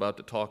what I'm about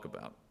to talk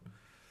about.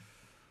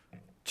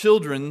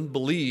 Children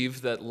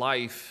believe that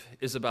life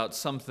is about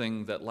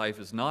something that life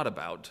is not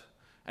about,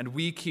 and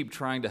we keep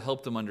trying to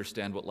help them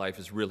understand what life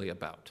is really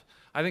about.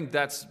 I think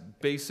that's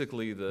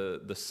basically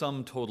the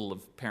sum total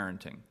of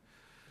parenting.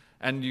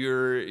 And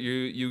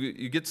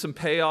you get some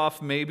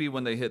payoff maybe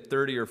when they hit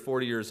 30 or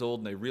 40 years old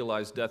and they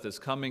realize death is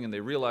coming and they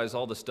realize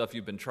all the stuff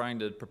you've been trying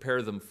to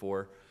prepare them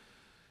for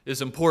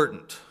is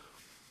important.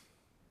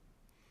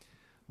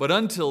 But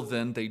until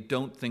then, they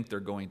don't think they're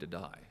going to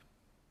die.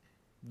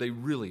 They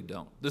really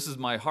don't. This is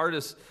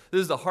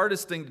the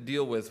hardest thing to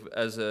deal with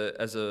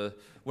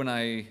when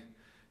I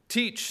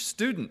teach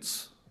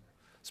students,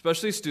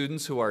 especially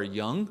students who are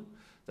young,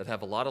 that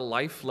have a lot of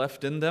life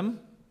left in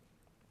them.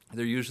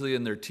 They're usually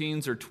in their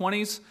teens or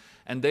 20s,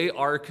 and they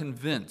are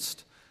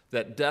convinced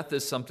that death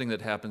is something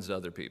that happens to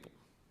other people.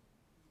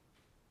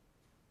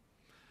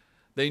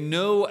 They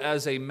know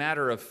as a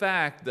matter of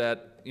fact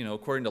that,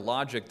 according to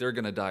logic, they're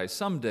going to die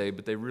someday,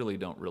 but they really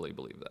don't really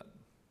believe that.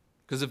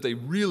 Because if they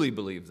really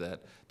believe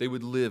that, they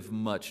would live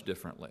much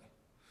differently.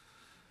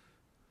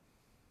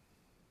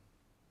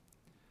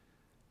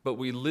 But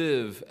we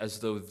live as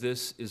though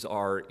this is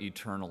our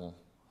eternal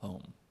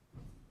home.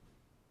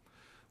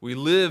 We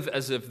live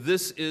as if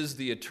this is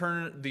the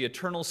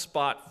eternal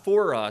spot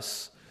for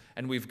us,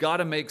 and we've got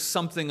to make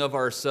something of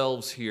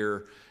ourselves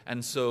here,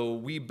 and so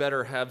we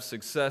better have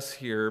success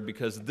here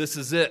because this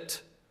is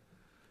it.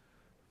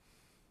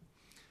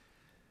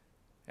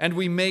 And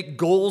we make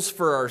goals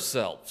for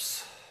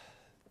ourselves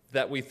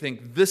that we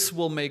think this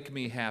will make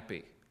me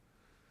happy.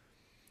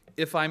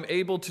 If I'm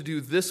able to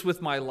do this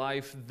with my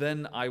life,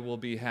 then I will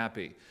be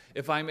happy.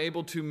 If I'm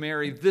able to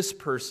marry this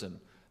person,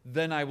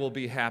 then I will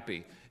be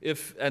happy.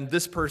 And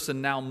this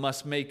person now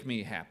must make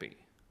me happy.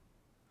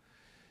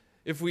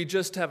 If we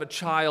just have a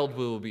child,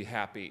 we will be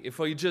happy. If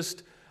we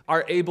just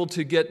are able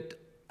to get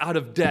out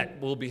of debt,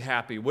 we'll be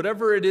happy.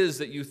 Whatever it is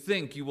that you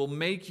think will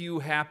make you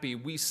happy,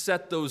 we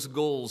set those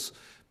goals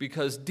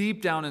because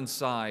deep down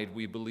inside,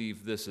 we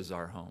believe this is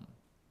our home.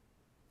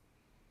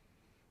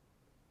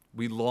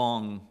 We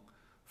long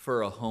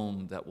for a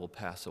home that will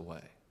pass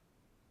away.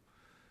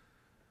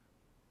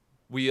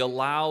 We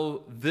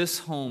allow this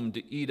home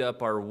to eat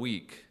up our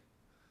week,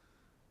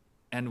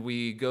 and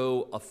we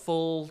go a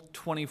full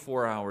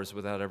 24 hours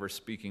without ever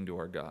speaking to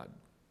our God.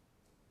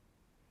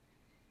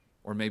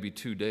 Or maybe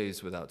 2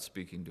 days without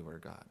speaking to our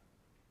God.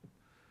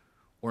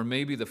 Or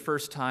maybe the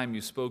first time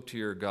you spoke to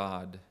your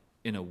God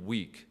in a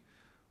week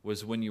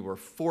was when you were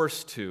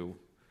forced to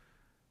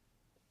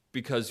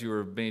because you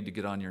were made to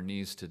get on your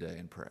knees today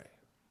and pray.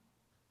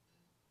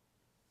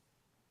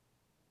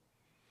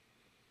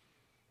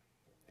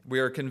 We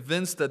are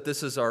convinced that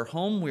this is our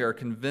home. We are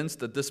convinced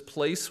that this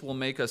place will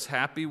make us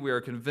happy. We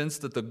are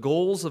convinced that the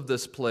goals of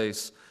this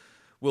place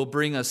will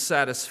bring us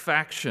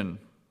satisfaction,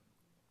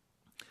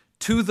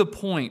 to the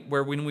point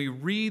where when we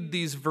read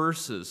these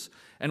verses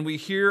and we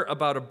hear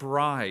about a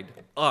bride,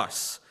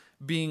 us,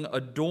 being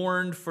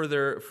adorned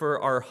for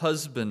our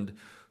husband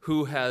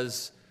who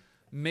has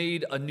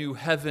made a new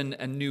heaven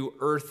and new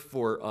earth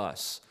for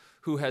us,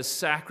 who has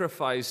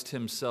sacrificed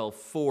himself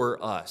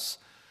for us,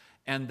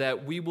 and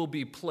that we will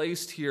be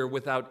placed here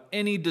without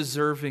any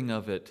deserving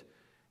of it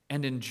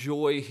and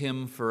enjoy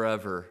him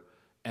forever,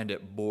 and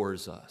it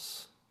bores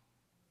us.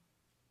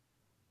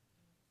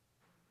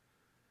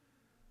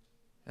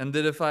 And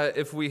that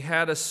if we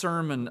had a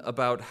sermon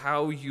about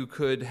how you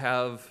could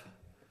have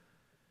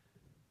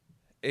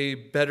a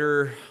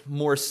better,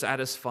 more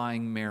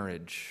satisfying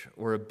marriage,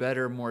 or a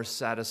better, more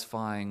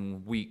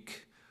satisfying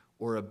week,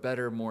 or a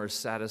better, more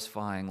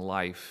satisfying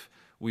life,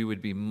 we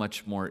would be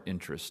much more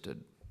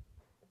interested.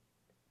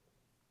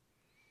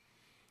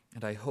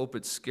 And I hope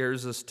it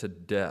scares us to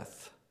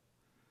death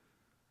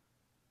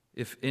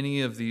if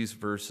any of these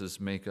verses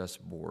make us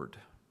bored,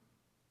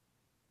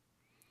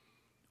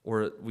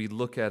 or we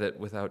look at it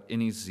without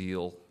any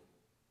zeal,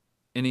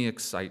 any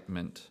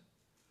excitement,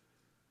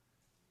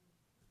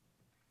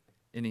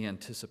 any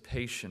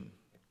anticipation.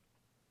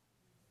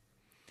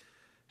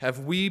 Have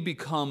we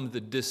become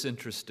the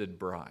disinterested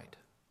bride,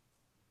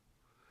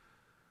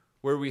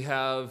 where we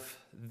have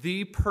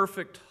the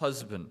perfect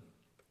husband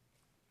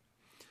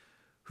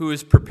who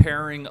is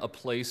preparing a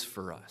place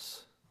for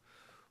us,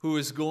 who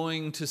is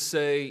going to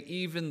say,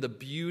 even the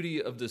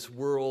beauty of this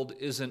world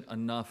isn't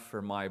enough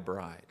for my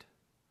bride,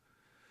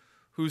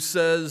 who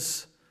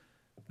says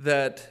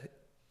that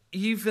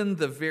even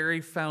the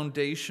very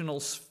foundational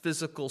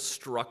physical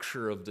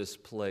structure of this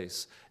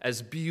place,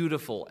 as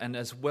beautiful and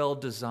as well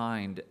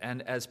designed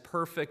and as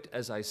perfect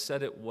as I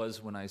said it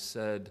was when I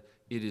said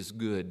it is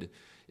good,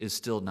 is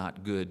still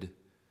not good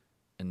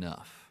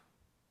enough.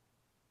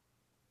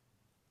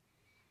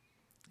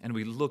 And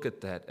we look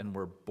at that and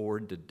we're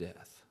bored to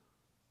death.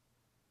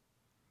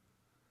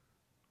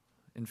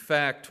 In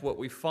fact, what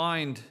we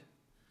find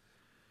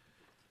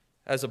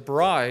as a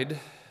bride,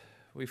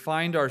 we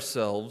find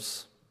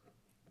ourselves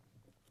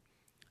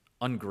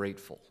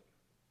ungrateful.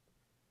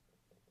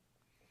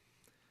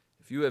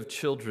 If you have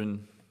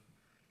children,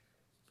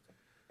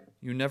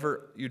 you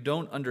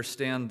don't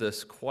understand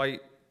this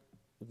quite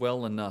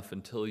well enough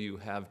until you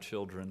have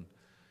children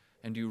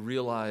and you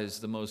realize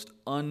the most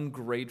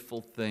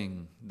ungrateful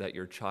thing that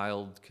your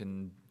child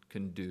can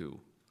do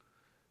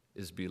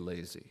is be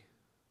lazy.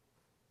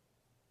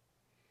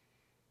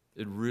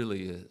 It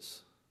really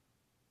is.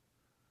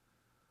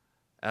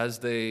 as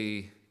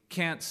they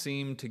can't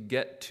seem to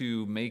get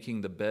to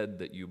making the bed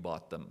that you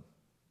bought them,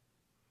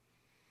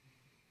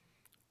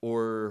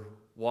 or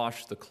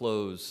wash the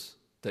clothes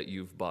that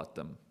you've bought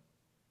them,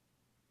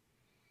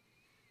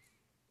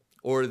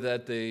 or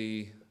that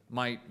they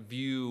might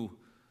view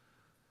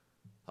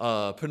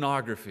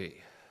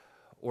pornography,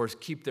 or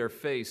keep their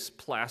face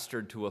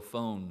plastered to a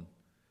phone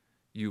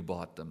you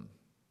bought them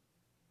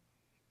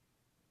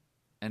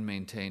and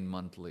maintain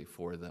monthly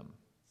for them.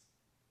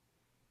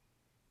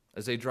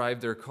 As they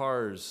drive their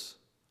cars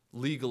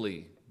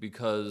legally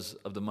because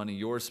of the money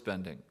you're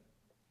spending,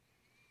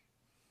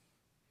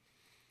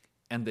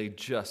 and they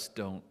just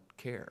don't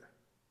care.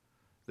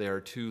 They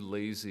are too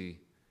lazy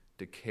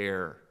to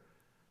care,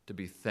 to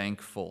be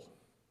thankful.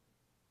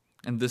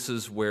 And this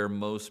is where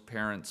most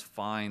parents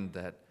find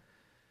that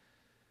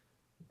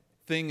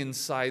thing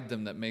inside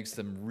them that makes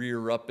them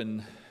rear up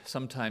in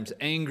sometimes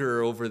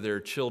anger over their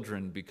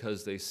children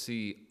because they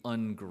see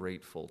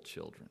ungrateful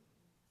children.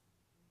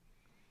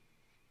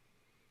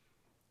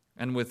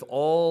 And with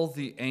all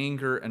the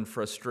anger and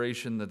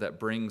frustration that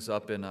brings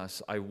up in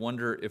us, I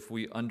wonder if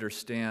we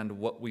understand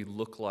what we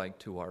look like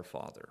to our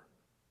Father.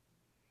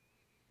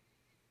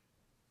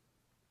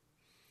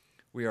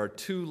 We are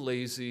too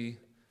lazy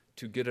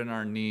to get on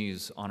our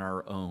knees on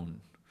our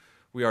own.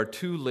 We are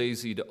too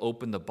lazy to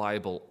open the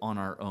Bible on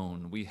our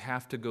own. We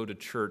have to go to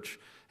church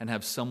and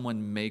have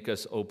someone make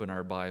us open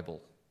our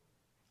Bible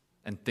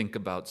and think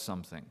about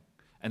something.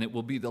 And it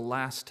will be the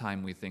last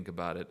time we think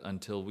about it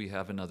until we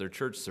have another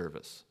church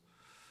service.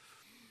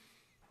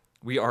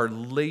 We are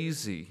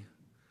lazy,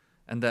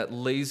 and that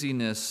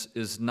laziness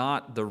is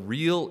not the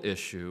real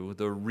issue.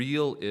 The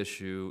real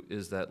issue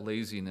is that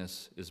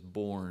laziness is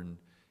born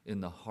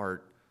in the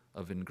heart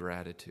of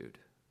ingratitude.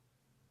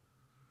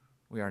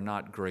 We are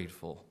not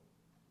grateful.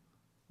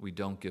 We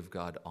don't give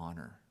God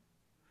honor.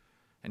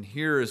 And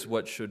here is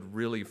what should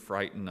really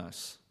frighten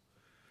us.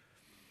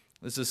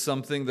 This is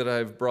something that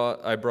I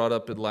brought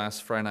up at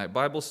last Friday night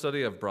Bible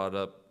study. I've brought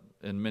up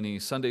in many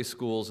Sunday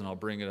schools, and I'll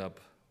bring it up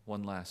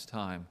one last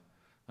time.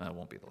 It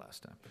won't be the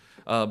last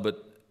time.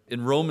 But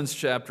in Romans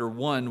chapter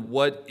 1,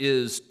 what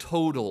is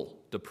total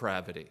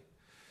depravity?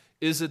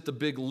 Is it the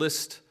big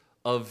list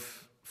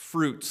of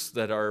fruits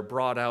that are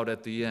brought out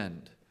at the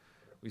end?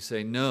 We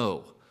say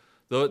no.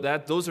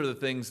 Those are the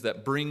things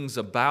that brings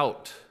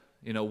about,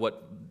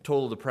 what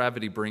total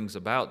depravity brings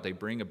about. They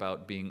bring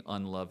about being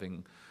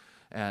unloving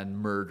and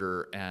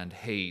murder and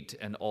hate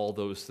and all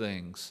those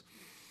things.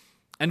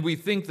 And we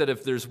think that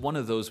if there's one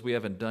of those we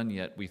haven't done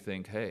yet, we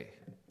think, hey,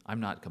 I'm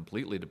not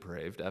completely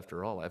depraved.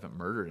 After all, I haven't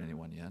murdered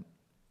anyone yet.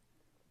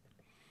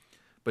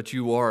 But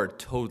you are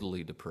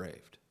totally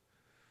depraved.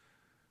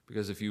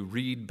 Because if you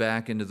read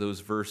back into those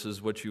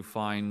verses, what you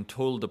find,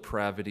 total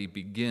depravity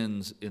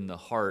begins in the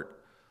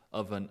heart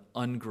of an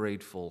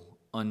ungrateful,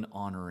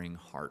 unhonoring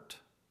heart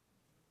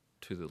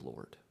to the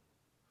Lord.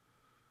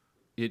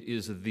 It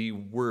is the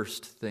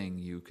worst thing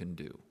you can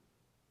do,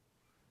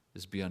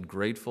 is be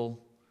ungrateful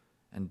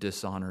and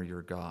dishonor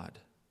your God.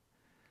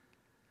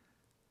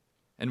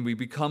 And we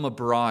become a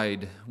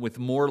bride with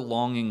more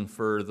longing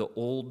for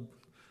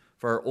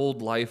our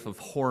old life of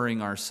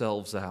whoring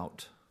ourselves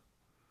out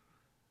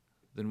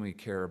than we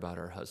care about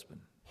our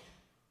husband.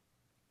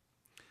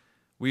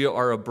 We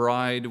are a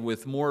bride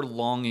with more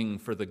longing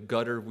for the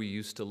gutter we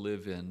used to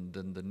live in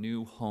than the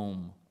new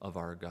home of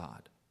our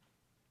God.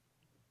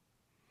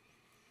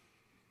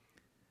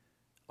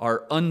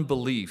 Our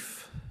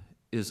unbelief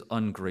is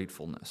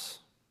ungratefulness.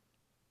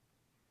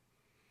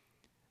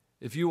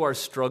 If you are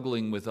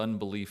struggling with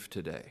unbelief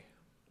today,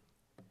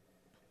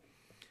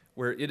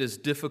 where it is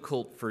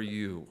difficult for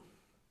you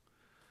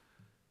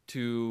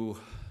to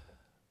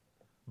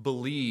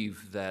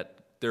believe that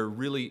there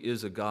really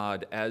is a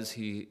God as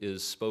he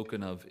is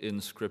spoken of in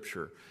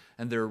Scripture,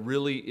 and there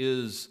really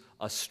is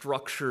a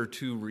structure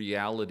to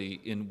reality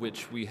in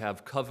which we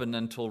have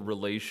covenantal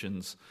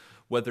relations,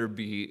 whether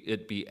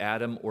it be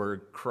Adam or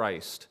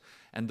Christ,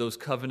 and those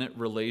covenant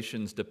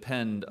relations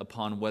depend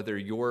upon whether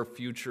your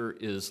future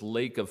is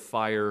lake of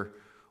fire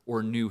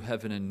or new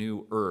heaven and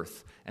new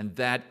earth, and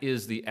that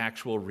is the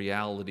actual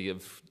reality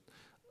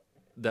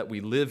that we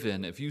live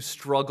in. If you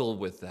struggle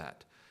with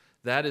that,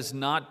 that is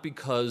not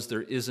because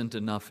there isn't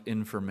enough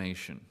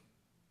information.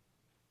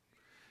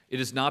 It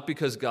is not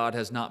because God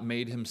has not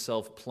made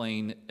himself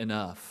plain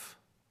enough.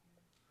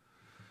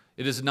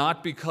 It is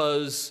not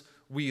because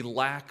we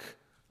lack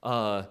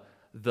the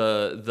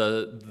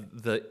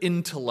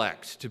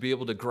intellect to be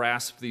able to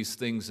grasp these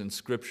things in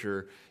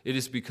Scripture. It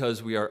is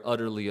because we are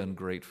utterly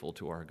ungrateful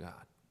to our God.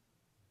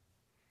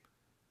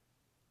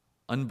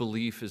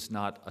 Unbelief is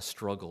not a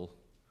struggle.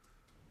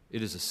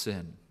 It is a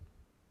sin.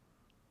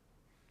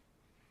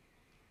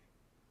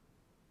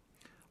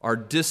 Our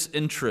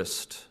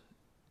disinterest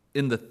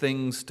in the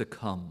things to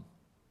come.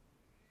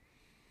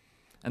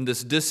 And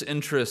this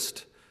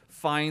disinterest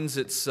finds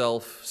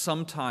itself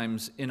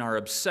sometimes in our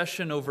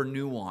obsession over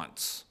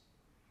nuance,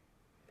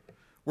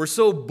 We're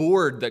so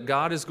bored that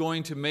God is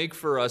going to make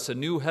for us a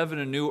new heaven,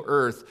 a new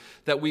earth,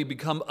 that we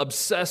become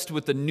obsessed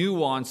with the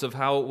nuance of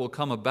how it will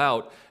come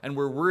about, and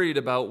we're worried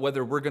about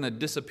whether we're going to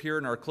disappear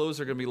and our clothes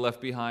are going to be left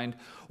behind,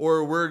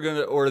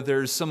 or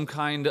there's some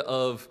kind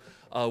of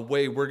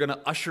way we're going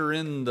to usher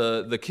in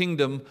the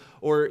kingdom,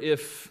 or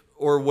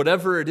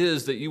whatever it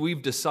is that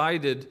we've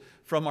decided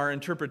from our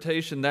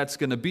interpretation that's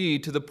going to be,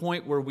 to the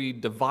point where we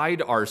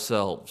divide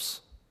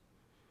ourselves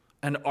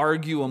and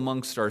argue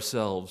amongst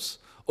ourselves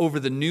over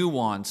the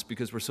nuance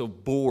because we're so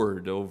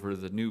bored over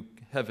the new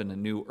heaven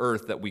and new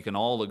earth that we can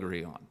all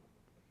agree on.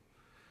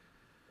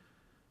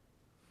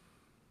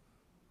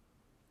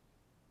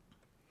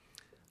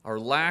 Our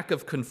lack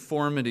of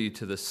conformity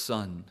to the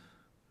Son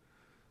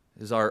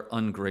is our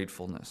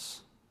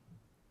ungratefulness.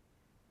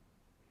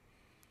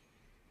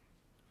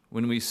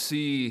 When we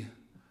see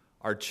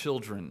our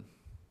children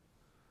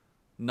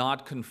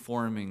not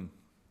conforming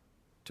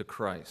to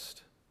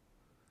Christ,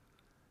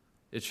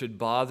 it should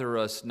bother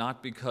us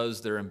not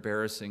because they're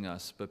embarrassing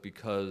us, but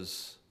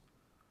because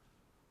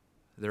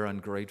they're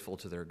ungrateful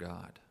to their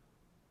God.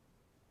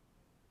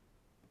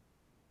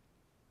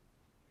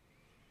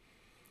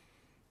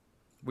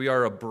 We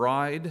are a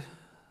bride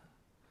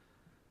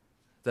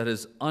that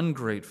is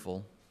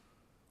ungrateful,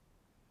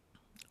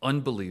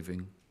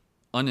 unbelieving,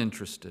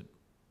 uninterested.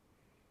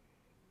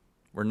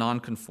 We're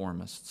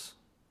nonconformists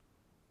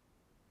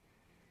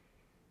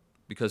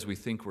because we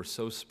think we're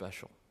so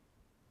special.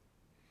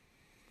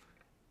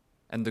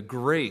 And the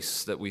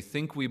grace that we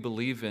think we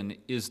believe in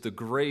is the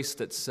grace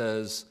that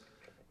says,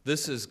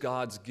 this is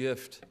God's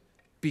gift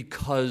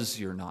because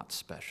you're not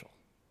special.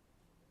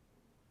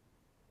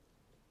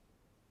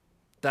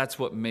 That's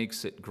what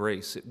makes it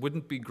grace. It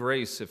wouldn't be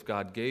grace if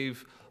God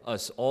gave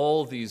us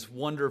all these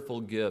wonderful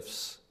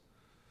gifts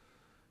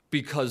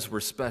because we're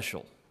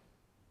special.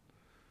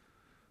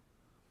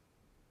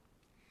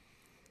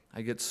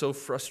 I get so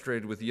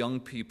frustrated with young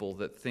people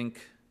that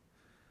think,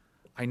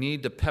 I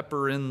need to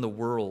pepper in the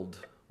world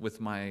with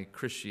my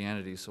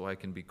Christianity so I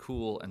can be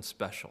cool and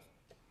special.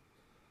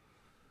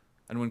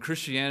 And when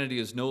Christianity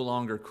is no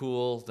longer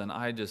cool, then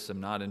I just am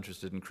not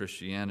interested in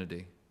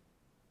Christianity.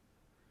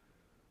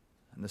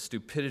 And the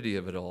stupidity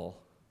of it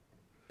all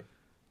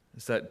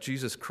is that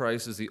Jesus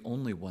Christ is the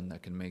only one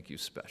that can make you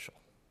special.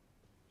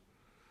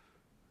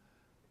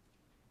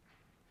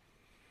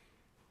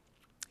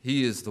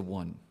 He is the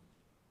one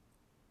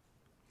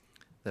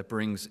that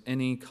brings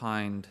any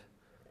kind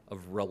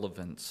of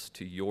relevance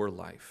to your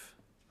life.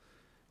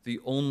 The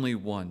only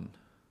one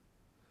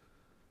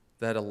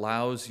that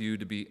allows you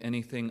to be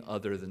anything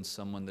other than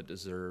someone that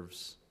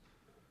deserves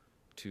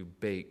to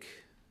bake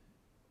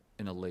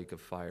in a lake of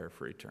fire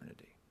for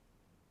eternity.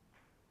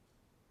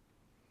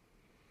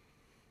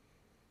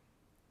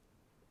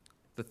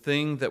 The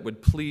thing that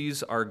would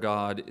please our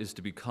God is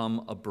to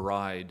become a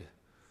bride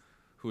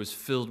who is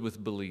filled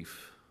with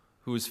belief,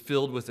 who is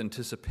filled with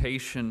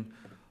anticipation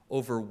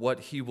over what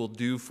He will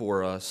do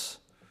for us,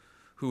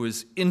 who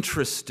is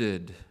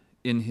interested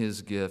in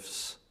His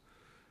gifts,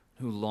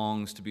 who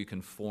longs to be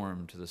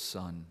conformed to the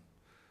Son,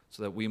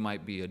 so that we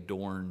might be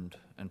adorned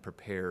and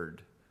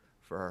prepared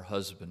for our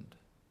husband.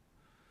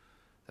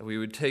 That we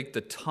would take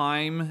the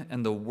time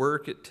and the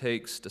work it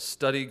takes to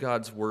study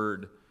God's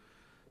Word,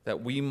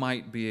 that we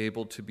might be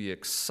able to be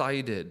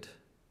excited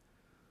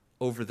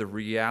over the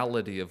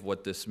reality of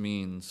what this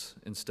means,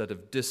 instead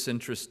of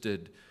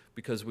disinterested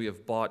because we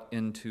have bought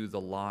into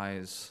the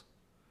lies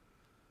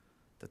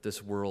that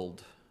this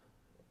world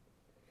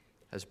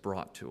has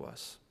brought to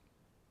us.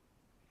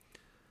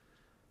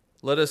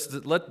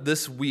 Let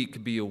this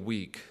week be a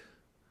week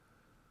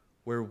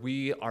where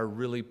we are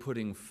really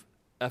putting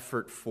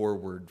effort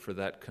forward for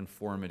that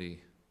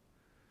conformity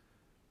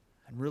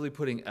and really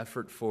putting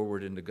effort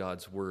forward into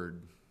God's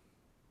Word.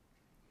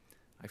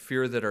 I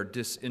fear that our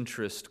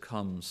disinterest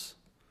comes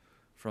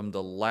from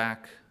the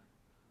lack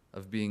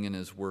of being in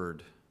His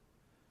Word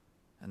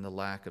and the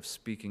lack of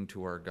speaking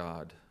to our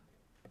God.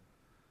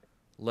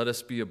 Let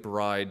us be a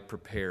bride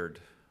prepared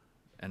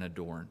and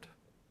adorned.